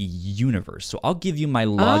DC Universe. So I'll give you my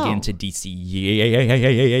login to DC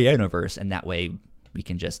Universe, and that way we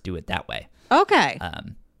can just do it that way. Okay.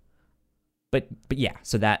 But yeah,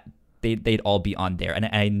 so that they'd all be on there, and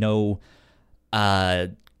I know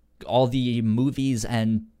all the movies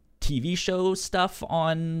and TV show stuff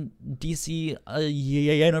on DC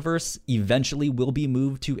Universe eventually will be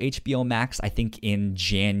moved to HBO Max. I think in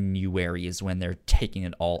January is when they're taking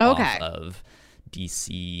it all off of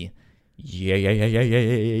DC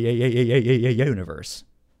Universe.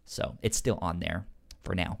 So it's still on there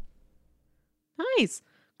for now. Nice.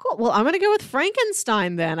 Cool. Well, I'm going to go with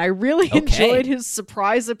Frankenstein then. I really enjoyed his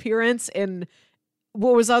surprise appearance in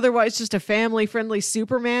what was otherwise just a family-friendly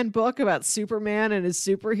Superman book about Superman and his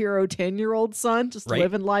superhero 10-year-old son just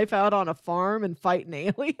living life out on a farm and fighting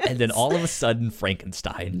aliens. And then all of a sudden,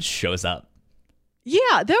 Frankenstein shows up.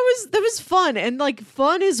 Yeah, that was fun. And like,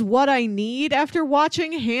 fun is what I need after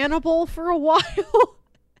watching Hannibal for a while.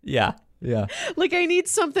 Yeah. Like, I need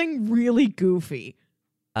something really goofy.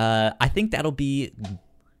 I think that'll be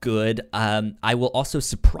good. I will also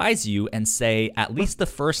surprise you and say at least the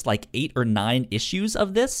first 8 or 9 issues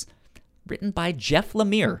of this written by Jeff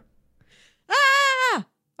Lemire.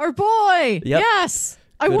 Our boy. Yep. Yes.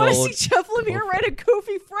 I want to see Jeff Lemire write a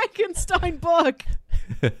goofy Frankenstein book.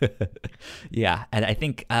 Yeah, and I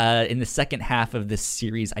think in the second half of this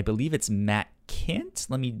series, I believe it's Matt Kent.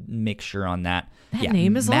 Let me make sure on that. That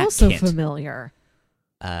name is Matt also Kent. Familiar.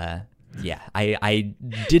 Yeah, I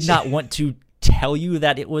did not want to tell you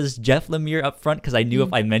that it was Jeff Lemire up front, because I knew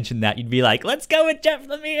if I mentioned that, you'd be like, let's go with Jeff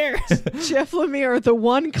Lemire. Jeff Lemire, the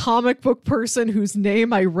one comic book person whose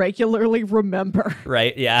name I regularly remember.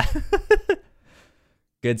 Right, yeah.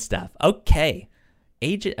 Good stuff. Okay.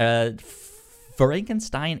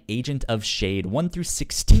 Frankenstein, Agent of Shade, 1 through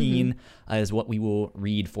 16 is what we will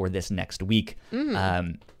read for this next week.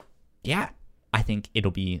 Yeah, I think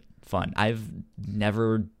it'll be fun. I've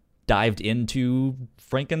never dived into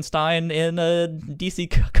Frankenstein in a DC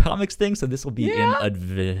Comics thing, so this will be an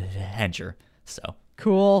adventure. So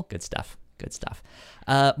cool. Good stuff.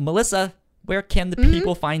 Melissa, where can the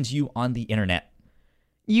people find you on the internet?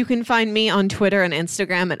 You can find me on Twitter and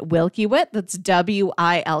Instagram at Wilkywit. That's WILKYWIT.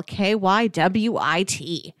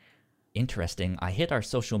 Interesting. I hit our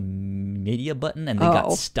social media button and they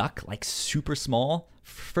got stuck super small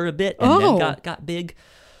for a bit and then got big.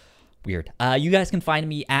 Weird. You guys can find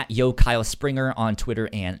me at Yo Kyle Springer on Twitter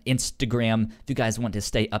and Instagram. If you guys want to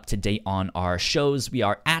stay up to date on our shows, we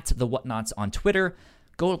are at The Whatnots on Twitter.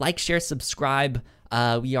 Go like, share, subscribe.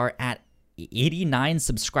 We are at 89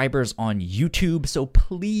 subscribers on YouTube, so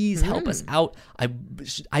please help us out.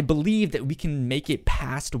 I believe that we can make it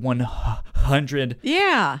past 100.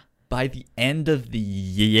 Yeah. By the end of the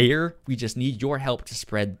year. We just need your help to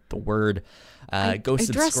spread the word. Go subscribe.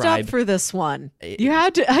 I dressed up for this one. You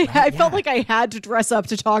had to. I felt like I had to dress up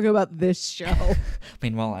to talk about this show.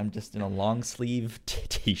 Meanwhile, I'm just in a long sleeve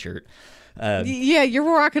t-shirt. Yeah, you're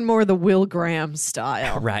rocking more the Will Graham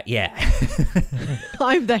style. Right, yeah.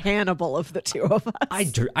 I'm the Hannibal of the two of us.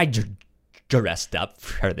 I dressed up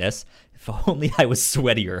for this. If only I was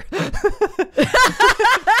sweatier.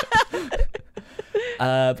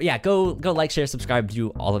 But yeah, go like, share, subscribe, do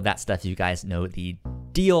all of that stuff. You guys know the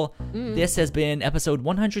deal. This has been episode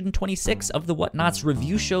 126 of the Whatnots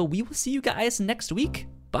Review Show. We will see you guys next week.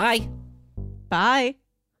 Bye. Bye.